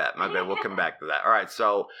 My bad. We'll come back to that. All right,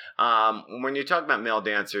 so when you talk about male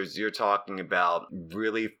dancers, you're talking about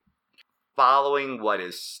really following what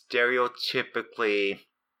is stereotypically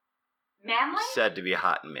manly? Said to be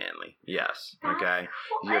hot and manly. Yes. Okay.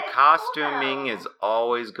 Your costuming is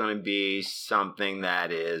always going to be something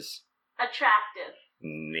that is attractive.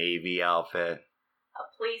 Navy outfit. A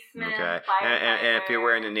policeman. Okay. And if you're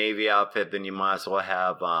wearing a Navy outfit, then you might as well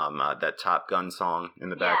have that Top Gun song in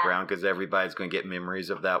the background because everybody's going to get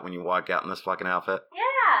memories of that when you walk out in this fucking outfit.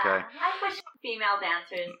 Yeah. Okay. I wish female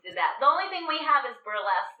dancers did that. The only thing we have is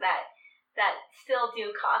burlesque that still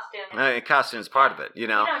do costumes. Costume's part of it, We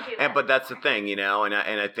don't do that. But that's the thing, and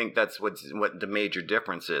I think that's what the major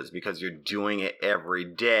difference is because you're doing it every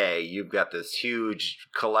day. You've got this huge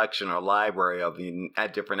collection or library of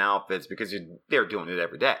different outfits because they're doing it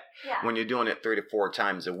every day. Yeah. When you're doing it 3 to 4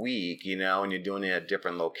 times a week, and you're doing it at a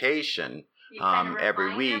different location.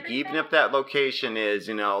 Every week, even if that location is,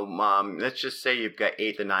 let's just say you've got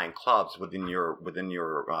 8 to 9 clubs within your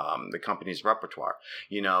the company's repertoire.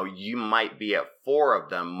 You might be at 4 of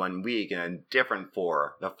them one week and a different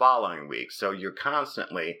 4 the following week. So you're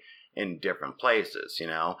constantly in different places,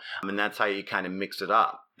 and that's how you kind of mix it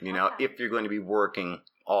up, if you're going to be working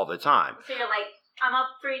all the time. So you're like, I'm up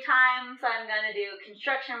 3 times, I'm going to do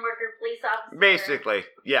construction worker, police officer. Basically,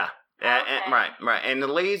 yeah. Okay. Right. And the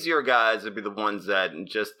lazier guys would be the ones that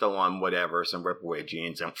just throw on whatever, some rip away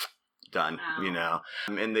jeans and done, Oh. you know.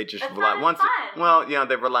 And they just That's rely not as fun.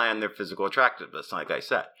 they rely on their physical attractiveness, like I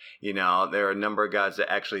said. You know, there are a number of guys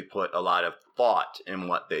that actually put a lot of thought in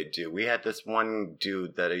what they do. We had this one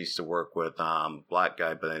dude that I used to work with, black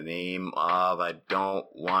guy by the name of, I don't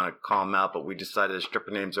want to call him out, but we decided that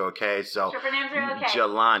stripper names are okay, so Stripper names are okay.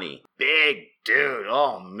 Jelani. Big dude.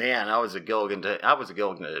 Oh man, I was a Gilligan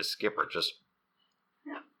to his skipper. Just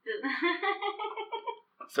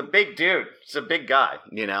it's a big dude. It's a big guy,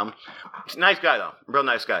 you know. It's a nice guy though. Real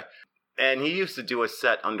nice guy. And he used to do a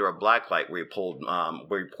set under a black light where he poured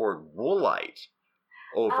woolite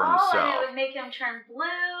over himself. And it would make him turn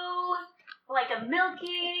blue, like a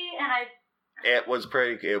milky, and It was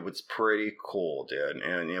pretty cool, dude.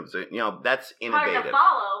 And it was, that's innovative. hard to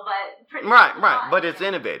follow, but pretty Right. fun. But it's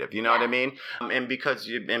innovative. You know what I Yeah. mean? And because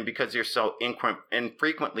you're so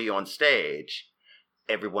infrequently on stage,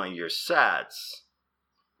 every one of your sets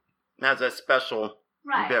has a special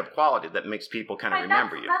bit of quality that makes people kind of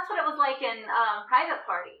remember you. That's what it was like in private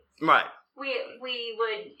parties. Right. We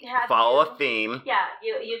would have Follow you- a theme. Yeah,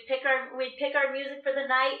 we'd pick our music for the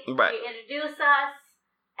night. Right. You introduce us,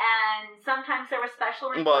 and sometimes there were special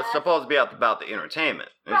requests. Well, it's supposed to be about the entertainment.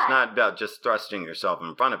 It's Right. not about just thrusting yourself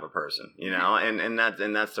in front of a person, you know. and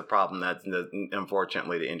that's the problem that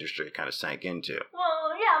unfortunately the industry kind of sank into.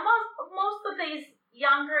 Well, yeah, most of these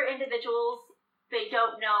younger individuals, they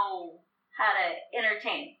don't know how to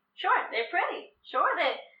entertain. Sure, they're pretty. Sure,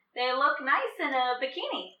 they look nice in a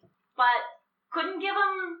bikini, but can't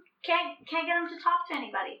get them to talk to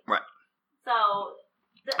anybody. Right. So.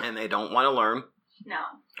 And they don't want to learn. No.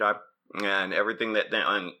 Okay. And everything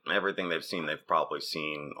everything they've seen, they've probably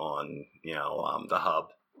seen on the hub.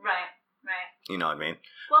 Right. You know what I mean?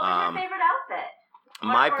 What was your favorite outfit?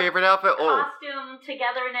 My favorite outfit? Costume,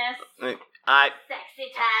 togetherness,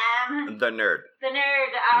 sexy time. The nerd. The nerd.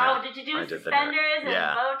 Oh, did you do suspenders and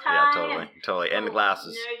bow tie? Yeah, totally. And the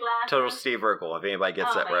glasses. Nerd glasses. Total Steve Urkel, if anybody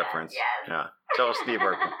gets that reference. Yes. Yeah. Total Steve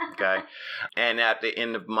Urkel. Okay. And at the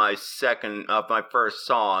end of my first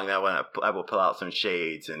song, I will pull out some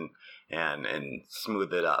shades and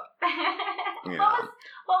smooth it up. You know.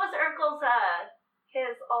 What was Urkel's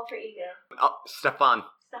his alter ego? Oh, Stefan.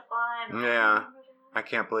 Stefan. Yeah. I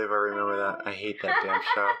can't believe I remember that. I hate that damn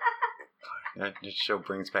show. That show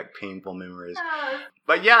brings back painful memories.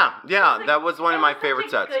 But yeah, that was one of my favorite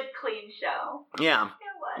sets. Good, clean show. Yeah.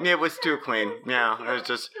 It was too clean. Yeah, It it was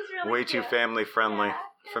just really way too family friendly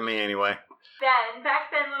for me anyway.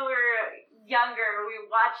 Back then when we were younger, we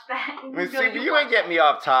watched that. See, but you ain't get me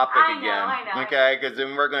off topic I again. know. Okay, because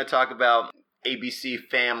then we're going to talk about ABC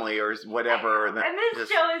Family or whatever. And this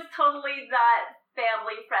show is totally not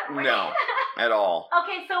family friendly. No, at all.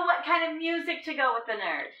 Okay, so what kind of music to go with the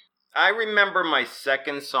nerd? I remember my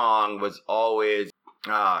second song was always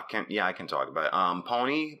I can talk about it.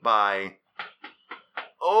 Pony by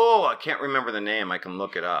I can't remember the name. I can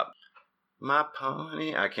look it up. My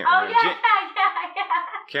Pony. I can't remember. Yeah.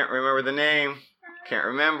 Can't remember the name. Can't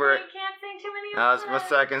remember it. You can't sing too many. That was my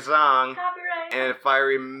second song. Copyright. And if I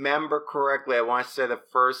remember correctly, I want to say the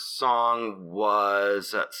first song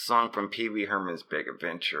was a song from Pee Wee Herman's Big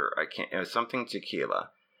Adventure. It was something Tequila.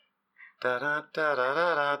 Da da da da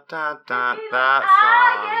da da da. That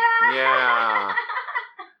song. Yeah.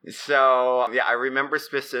 So yeah, I remember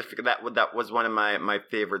specifically that was one of my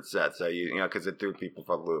favorite sets. Because it threw people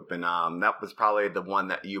for a loop, and that was probably the one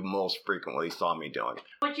that you most frequently saw me doing.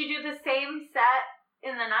 Would you do the same set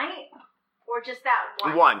in the night, or just that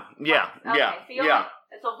one? One, yeah, Okay, yeah, so yeah.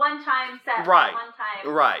 It's a one-time set. Right. One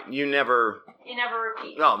time. Right. You never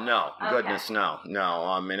repeat. Oh no, Okay. goodness no.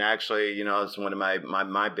 And actually, it's one of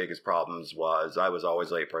my biggest problems was I was always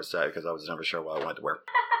late for a set because I was never sure what I wanted to wear.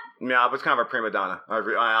 Yeah, I was kind of a prima donna. I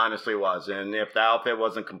honestly was. And if the outfit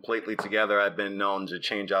wasn't completely together, I've been known to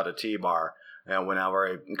change out a T-bar. And whenever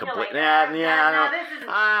I complete, I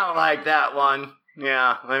don't like that one.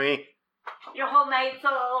 Yeah, your whole night's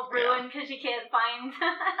all ruined because you can't find.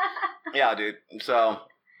 Yeah, dude. So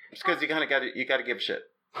it's because you gotta give shit.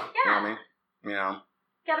 Yeah. You know what I mean? You know.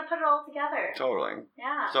 Gotta put it all together. Totally.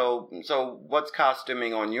 Yeah. So what's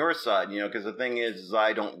costuming on your side? Because the thing is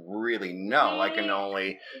I don't really know. I can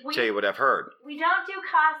only tell you what I've heard. We don't do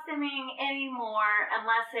costuming anymore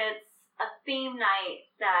unless it's a theme night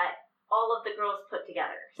that all of the girls put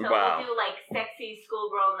together. So we'll do like sexy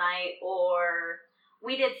schoolgirl night, or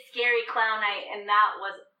we did scary clown night, and that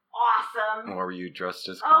was awesome. Or were you dressed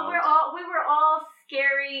as clowns? We were all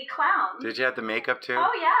scary clowns. Did you have the makeup too?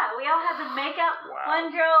 Oh yeah, we all had the makeup. Wow.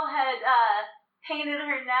 One girl had painted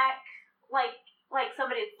her neck like like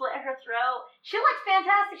somebody had slit her throat. She looked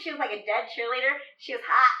fantastic. She was like a dead cheerleader. She was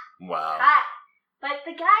hot. Wow. Hot. But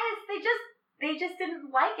the guys, they just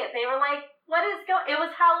didn't like it. They were like, what is going? It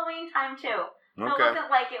was Halloween time too. So it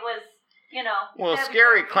wasn't like it was, you know. Well,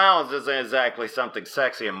 scary clowns isn't exactly something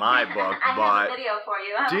sexy in my book, I but have a video for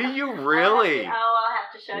you. do you really? I'll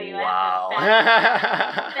have to show you. Wow. I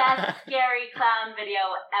have the best scary clown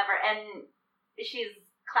video ever, and she's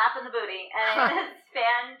clapping the booty, and it's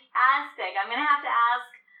fantastic. I'm gonna have to ask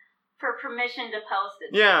for permission to post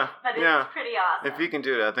it. Yeah, but it's pretty awesome. If you can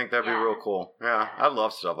do that, I think that'd be real cool. Yeah, I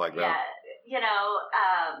love stuff like that. Yeah, you know,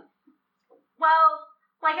 well,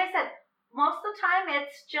 like I said, most of the time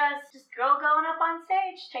it's just girl going up on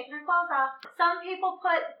stage, taking her clothes off. Some people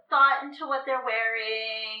put thought into what they're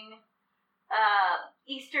wearing.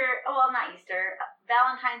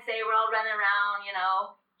 Valentine's Day, we're all running around, you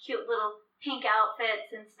know, cute little pink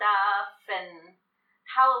outfits and stuff. And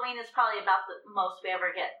Halloween is probably about the most we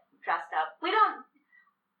ever get dressed up. We don't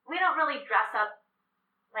really dress up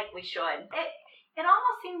like we should. It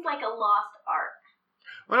almost seems like a lost art.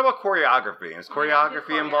 What about choreography? Is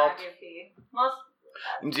choreography involved?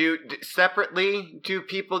 Separately, do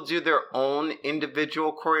people do their own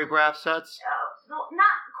individual choreographed sets?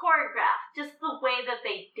 Not choreographed, just the way that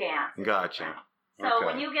they dance. Gotcha. So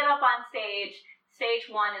when you get up on stage, stage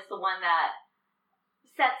one is the one that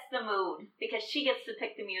sets the mood because she gets to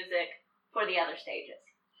pick the music for the other stages.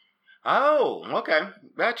 Oh, okay.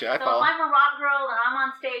 Gotcha. I follow. So if I'm a rock girl and I'm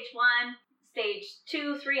on stage one, stage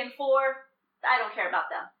 2, 3, and 4, I don't care about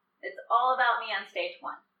them. It's all about me on stage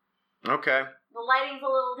one. Okay. The lighting's a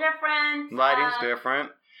little different. Lighting's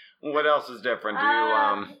different. What else is different?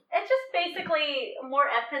 It's just basically more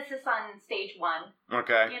emphasis on stage one.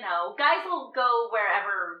 Okay. You know, guys will go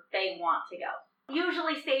wherever they want to go.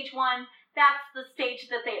 Usually stage one, that's the stage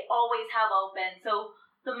that they always have open. So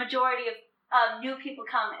the majority of new people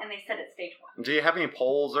come and they sit at stage one. Do you have any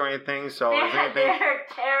polls or anything? They're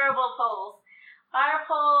terrible polls. Our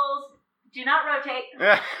polls do not rotate.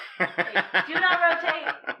 Do not rotate.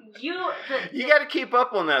 You got to keep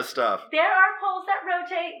up on that stuff. There are poles that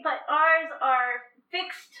rotate, but ours are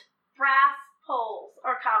fixed brass poles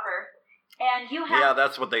or copper, and you have. Yeah,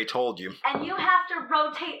 that's what they told you. And you have to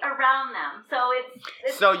rotate around them, so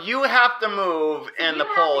it's so you have to move, and the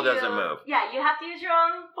pole doesn't move. Yeah, you have to use your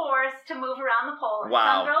own force to move around the pole.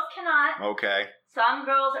 Wow. Some girls cannot. Okay. Some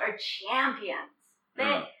girls are champions.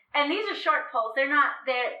 And these are short poles. They're not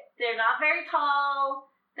very tall.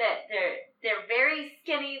 They're very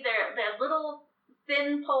skinny. They're little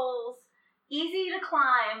thin poles, easy to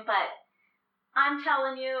climb. But I'm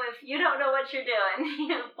telling you, if you don't know what you're doing,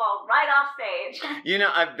 you fall right off stage. You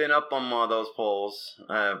know, I've been up on one of those poles.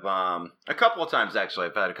 I've a couple of times actually.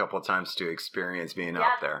 I've had a couple of times to experience being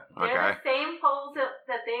up there. Okay. They're the same poles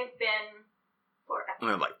that they've been forever.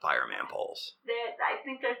 They're like fireman poles. I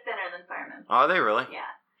think they're thinner than fireman. Are they really?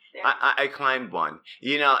 Yeah. I climbed one,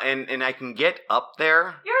 you know, and I can get up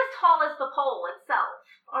there. You're as tall as the pole itself,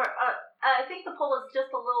 or I think the pole is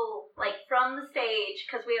just a little like from the stage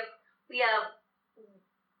because we have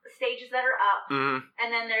stages that are up,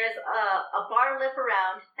 and then there's a bar lip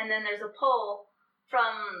around, and then there's a pole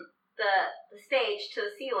from the stage to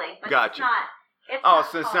the ceiling. But gotcha.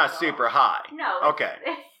 So it's not super high. No. Okay.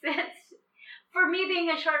 It's for me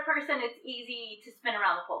being a short person, it's easy to spin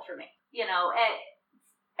around the pole for me. You know,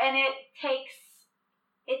 and it takes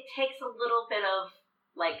a little bit of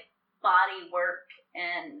like body work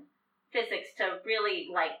and physics to really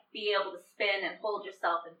like be able to spin and hold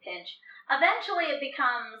yourself and pinch. Eventually it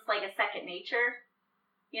becomes like a second nature.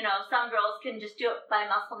 You know, some girls can just do it by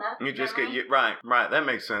muscle memory. You just right, that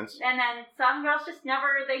makes sense. And then some girls just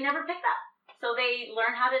never pick up. So they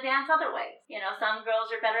learn how to dance other ways. You know, some girls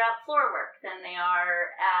are better at floor work than they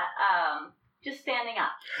are at just standing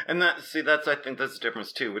up. And I think that's the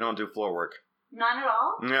difference too. We don't do floor work. None at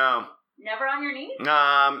all? No. Never on your knees?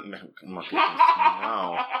 No.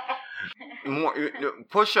 More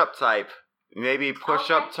push-up type. Maybe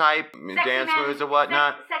push-up type, dance moves or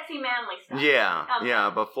whatnot. Sexy manly stuff. Yeah, okay.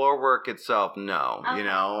 Yeah, but floor work itself, no. Okay. You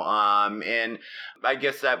know, and I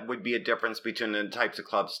guess that would be a difference between the types of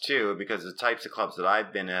clubs too, because the types of clubs that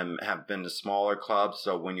I've been in have been the smaller clubs.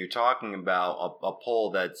 So when you're talking about a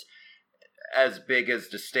pole that's as big as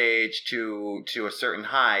the stage to a certain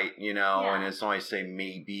height, you know, and it's only say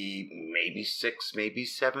maybe 6, maybe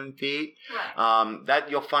 7 feet. Right.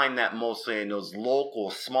 That you'll find that mostly in those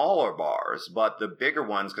local smaller bars, but the bigger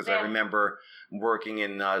ones, because I remember working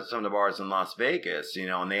in some of the bars in Las Vegas, you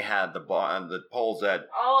know, and they had the poles that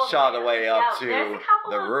shot the way up to There's a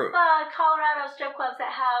couple the of roof. Colorado strip clubs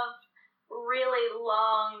that have really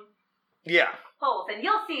long poles, and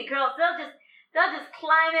you'll see girls, They'll just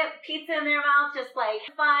climb it, pizza in their mouth, just like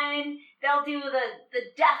fine. They'll do the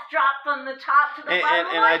death drop from the top to the bottom.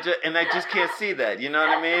 And I just can't see that. You know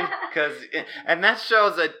what I mean? And that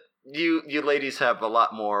shows that you ladies have a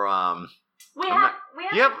lot more. We have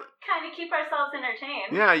to kind of keep ourselves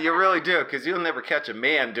entertained. Yeah, you really do, because you'll never catch a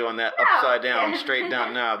man doing that upside down, straight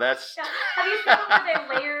down. No, that's. Yeah. Have you seen where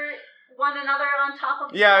they layer one another on top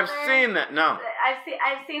of each Yeah, other? I've seen that. No,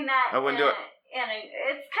 I've seen that. I wouldn't do it. And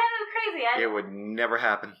it's kind of crazy. It would never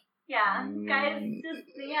happen. Yeah, guys,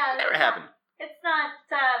 never happen. It's not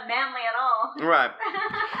manly at all. Right.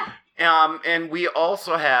 And we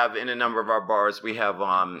also have, in a number of our bars, we have,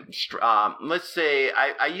 let's say,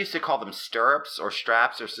 I used to call them stirrups or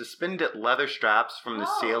straps or suspended leather straps from the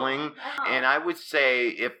ceiling. Oh. And I would say,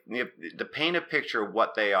 if to paint a picture of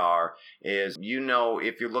what they are, is,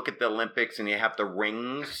 if you look at the Olympics and you have the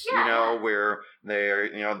rings, where they're,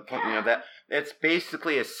 that, it's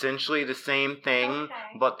basically essentially the same thing,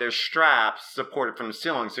 but they're straps supported from the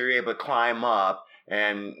ceiling. So you're able to climb up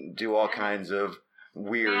and do all kinds of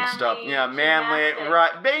weird stuff. Yeah, manly,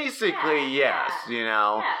 right. Basically, yes,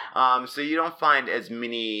 Yeah. So you don't find as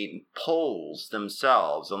many poles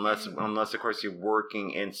themselves unless of course you're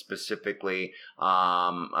working in specifically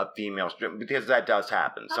a female strip, because that does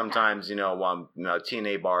happen. Okay. Sometimes,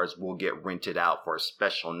 TNA bars will get rented out for a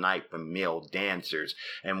special night for male dancers,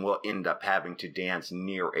 and we'll end up having to dance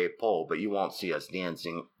near a pole, but you won't see us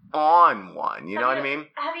dancing on one. You know what I mean?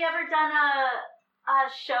 Have you ever done a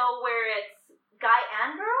show where it's guy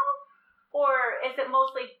and girl, or is it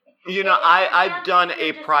mostly? I've done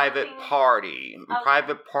a private party. Okay.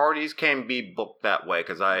 Private parties can be booked that way,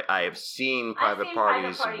 because I have seen private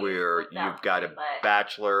parties where you've got a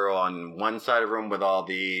bachelor on one side of the room with all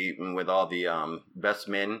the best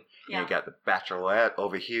men. Yeah. And you got the bachelorette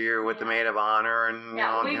over here with the maid of honor, and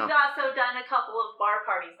we've also done a couple of bar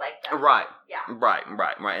parties like that. Right. Yeah. Right.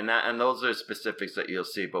 And those are specifics that you'll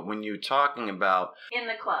see. But when you're talking about in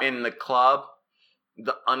the club.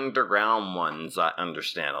 The underground ones, I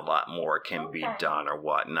understand a lot more can be done or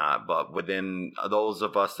whatnot. But within those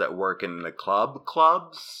of us that work in the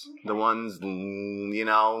clubs, the ones,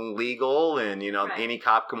 legal and, any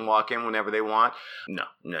cop can walk in whenever they want. No,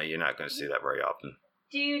 you're not going to see that very often.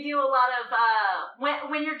 Do you do a lot of,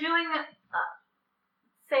 when you're doing,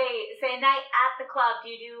 say a night at the club, do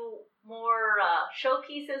you do more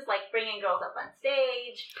showpieces, like bringing girls up on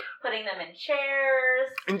stage, putting them in chairs?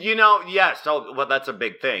 And yes. Well, that's a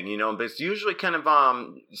big thing. But it's usually kind of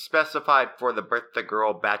specified for the birthday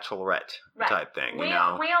girl bachelorette type thing. We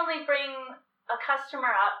only bring a customer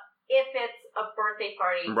up if it's a birthday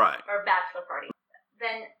party or bachelor party.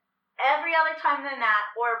 Then every other time than that,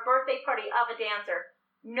 or a birthday party of a dancer,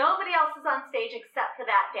 nobody else is on stage except for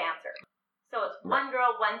that dancer. So it's one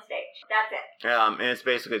girl, one stage. That's it. And it's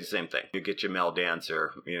basically the same thing. You get your male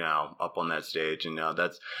dancer, up on that stage, and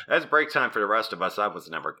that's break time for the rest of us. I was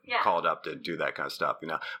never called up to do that kind of stuff,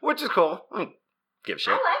 which is cool. I don't give a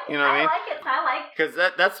shit. I like it. You know what I mean? I like it. Because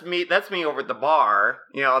that's me. That's me over at the bar.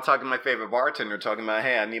 I'll talk to my favorite bartender, talking about,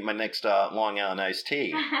 hey, I need my next Long Island iced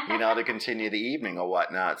tea, to continue the evening or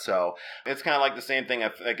whatnot. So it's kind of like the same thing.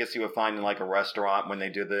 I guess you would find in like a restaurant when they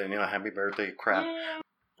do the happy birthday crap. Yeah.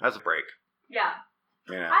 That's a break. Yeah.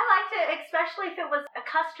 I liked it, especially if it was a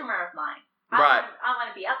customer of mine. I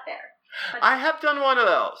want to be up there. But I have done one of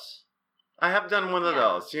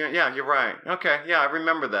those. Yeah, you're right. Okay, yeah, I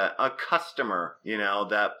remember that. A customer,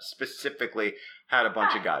 that specifically had a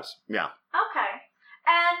bunch of guys. Yeah. Okay.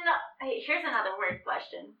 And here's another weird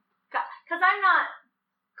question. Because I'm not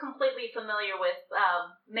completely familiar with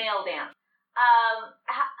male dance.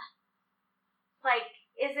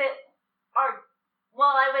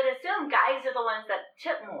 I would assume guys are the ones that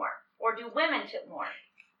tip more, or do women tip more?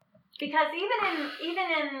 Because even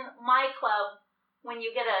in my club, when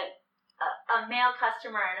you get a male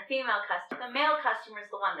customer and a female customer, the male customer is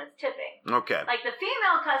the one that's tipping. Okay. Like the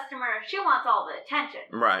female customer, she wants all the attention.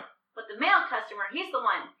 Right. But the male customer, he's the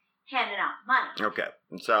one handing out money. Okay.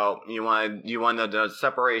 So you want the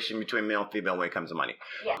separation between male and female when it comes to money.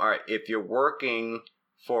 Yeah. All right. If you're working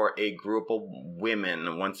for a group of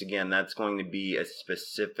women, once again, that's going to be a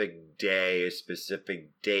specific day, a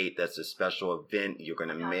specific date. That's a special event. You're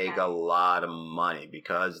going to make a lot of money,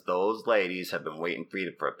 because those ladies have been waiting for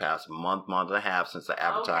you for the past month and a half since the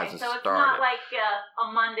advertising started. So it's not like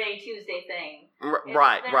a Monday, Tuesday thing.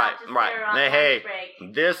 Right. Hey,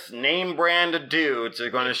 this name brand of dudes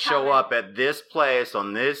are going to show up at this place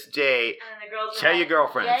on this date. And the girls tell your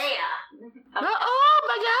girlfriends. Yeah. Okay. Oh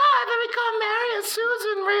my God! Let me call Mary and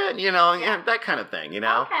Susan. That kind of thing.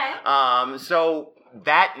 Okay. So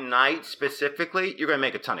that night specifically, you're gonna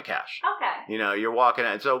make a ton of cash. Okay. You're walking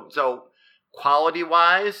out. So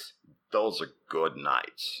quality-wise, those are good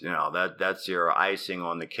nights. You know, that's your icing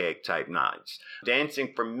on the cake type nights.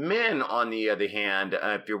 Dancing for men, on the other hand,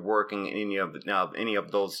 if you're working in any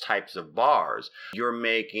of those types of bars, you're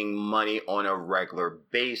making money on a regular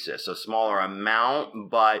basis. A smaller amount,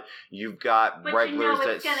 but you've got regulars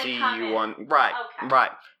that see you on. Right, okay.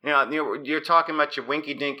 Right. You know, you're talking about your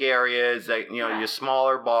winky-dink areas, that, you know, your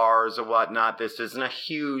smaller bars or whatnot. This isn't a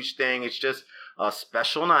huge thing. It's just a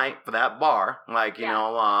special night for that bar. Like, you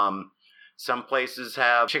know, some places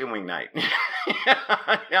have chicken wing night. You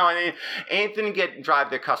know, I mean, anything to drive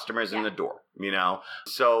their customers in the door, you know.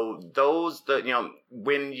 So you know,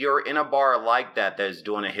 when you're in a bar like that is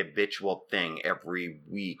doing a habitual thing every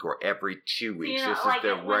week or every 2 weeks, this is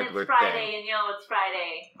their regular it's Friday thing. And you know it's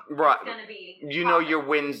Friday, right? It's gonna be. You know, your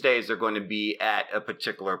Wednesdays are going to be at a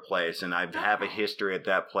particular place, and I have a history at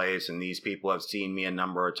that place, and these people have seen me a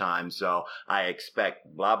number of times, so I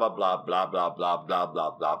expect blah blah blah blah blah blah blah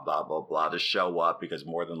blah blah blah blah blah to show up, because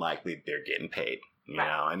more than likely they're getting paid. You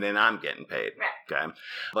know, and then I'm getting paid. Right. Okay.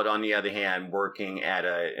 But on the other hand, working at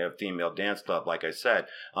a female dance club, like I said,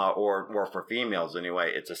 or for females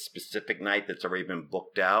anyway, it's a specific night that's already been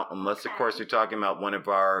booked out. Unless, of course, you're talking about one of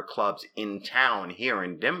our clubs in town here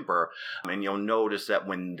in Denver. And you'll notice that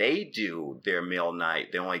when they do their male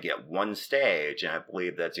night, they only get one stage. And I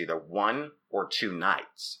believe that's either 1 or 2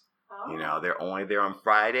 nights. Oh. You know, they're only there on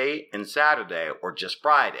Friday and Saturday, or just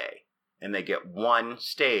Friday. And they get one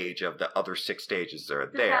stage of the other 6 stages that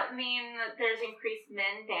are there. Does that mean that there's increased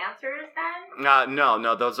men dancers then?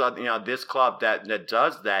 No. Those are, you know, this club that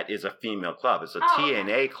does that is a female club. It's a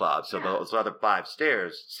TNA club. So those other 5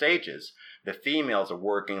 stages, the females are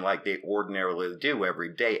working like they ordinarily do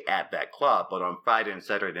every day at that club. But on Friday and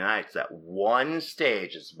Saturday nights, that one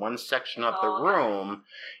stage, is one section of the room,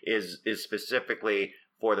 is specifically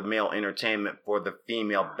for the male entertainment for the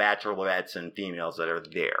female bachelorettes and females that are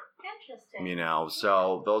there. Interesting. You know,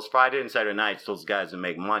 so those Friday and Saturday nights, those guys will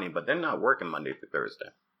make money, but they're not working Monday through Thursday.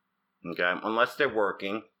 Okay? Unless they're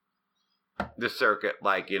working the circuit,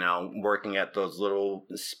 like, you know, working at those little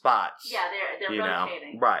spots. Yeah, they're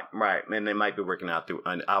rotating. Know? Right. And they might be working out through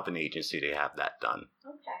an agency to have that done.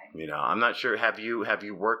 Okay. You know, I'm not sure. Have you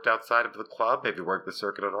worked outside of the club? Have you worked the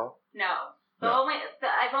circuit at all? No.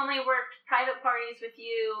 I've only worked private parties with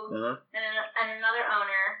you and another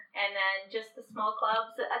owner, and then just the small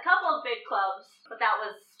clubs, a couple of big clubs, but that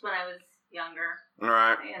was when I was younger.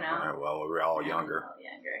 Right. You know. Right, well, we were all younger.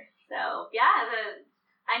 So yeah,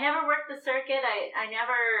 I never worked the circuit. I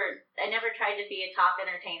never tried to be a top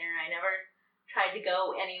entertainer. I never tried to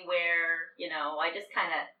go anywhere. You know, I just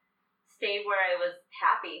kind of stayed where I was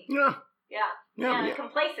happy. Yeah,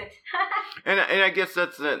 complacent. and I guess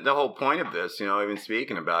that's the whole point of this, you know, even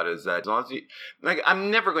speaking about it, is that as long as you, like, I'm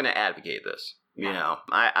never going to advocate this, you know.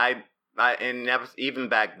 And that was, even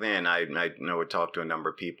back then, I would talk to a number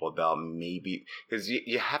of people about maybe, because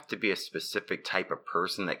you have to be a specific type of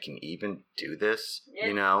person that can even do this,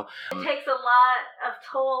 you know. It takes a lot of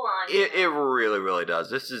toll on you. It really, really does.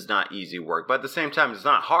 This is not easy work, but at the same time, it's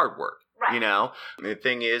not hard work. Right. You know, the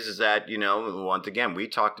thing is that, you know, once again, we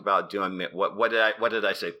talked about doing what did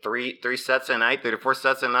I say? 3 sets a night, 3 to 4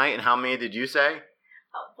 sets a night, and how many did you say?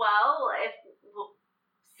 Well,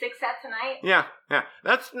 6 sets a night. Yeah,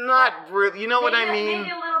 that's not really. You know what I mean?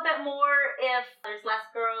 Maybe a little bit more if there's less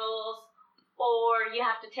girls, or you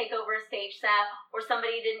have to take over a stage set, or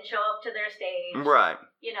somebody didn't show up to their stage. Right.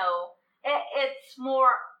 You know, it's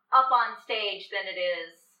more up on stage than it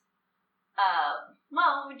is.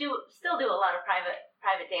 Well, we still do a lot of private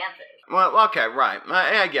dances. Well, okay, right.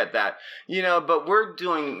 I get that. You know, but we're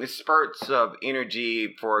doing spurts of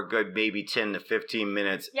energy for a good maybe 10 to 15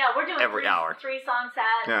 minutes. Yeah, we're doing every hour. 3-song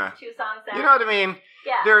sets, 2-song sets. You know what I mean?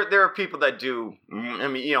 Yeah. There are people that do, I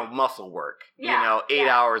mean, you know, muscle work. Yeah. You know, 8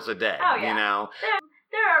 hours a day. Oh, yeah. You know.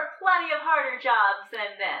 There are plenty of harder jobs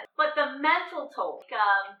than this. But the mental toll,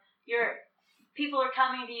 people are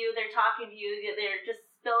coming to you, they're talking to you, they're just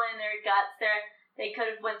spilling their guts. They could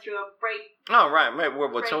have went through a break. Oh, right.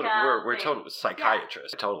 We're total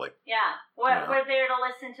psychiatrists. Yeah. Totally. Yeah. We're there to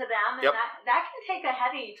listen to them, and that can take a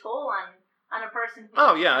heavy toll on a person.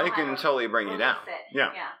 It can totally bring you down.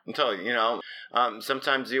 Yeah. Totally. You know,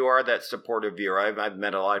 sometimes you are that supportive viewer. I've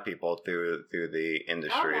met a lot of people through the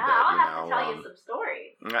industry I'll have to tell you some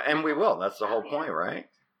stories. And we will. That's the whole point, right?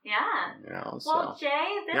 Yeah. You know, well,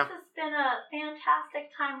 Jay, this has been a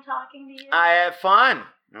fantastic time talking to you. I had fun.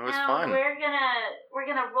 It was fun. We're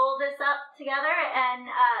gonna roll this up together, and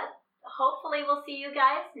hopefully we'll see you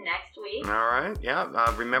guys next week. All right.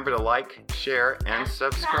 Yeah. Remember to like, share, and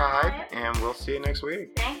subscribe, and we'll see you next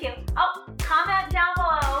week. Thank you. Oh, comment down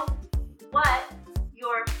below what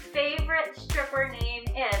your favorite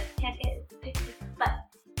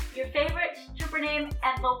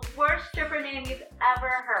name you've ever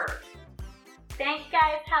heard. Thanks,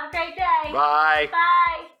 guys. Have a great day. Bye. Bye.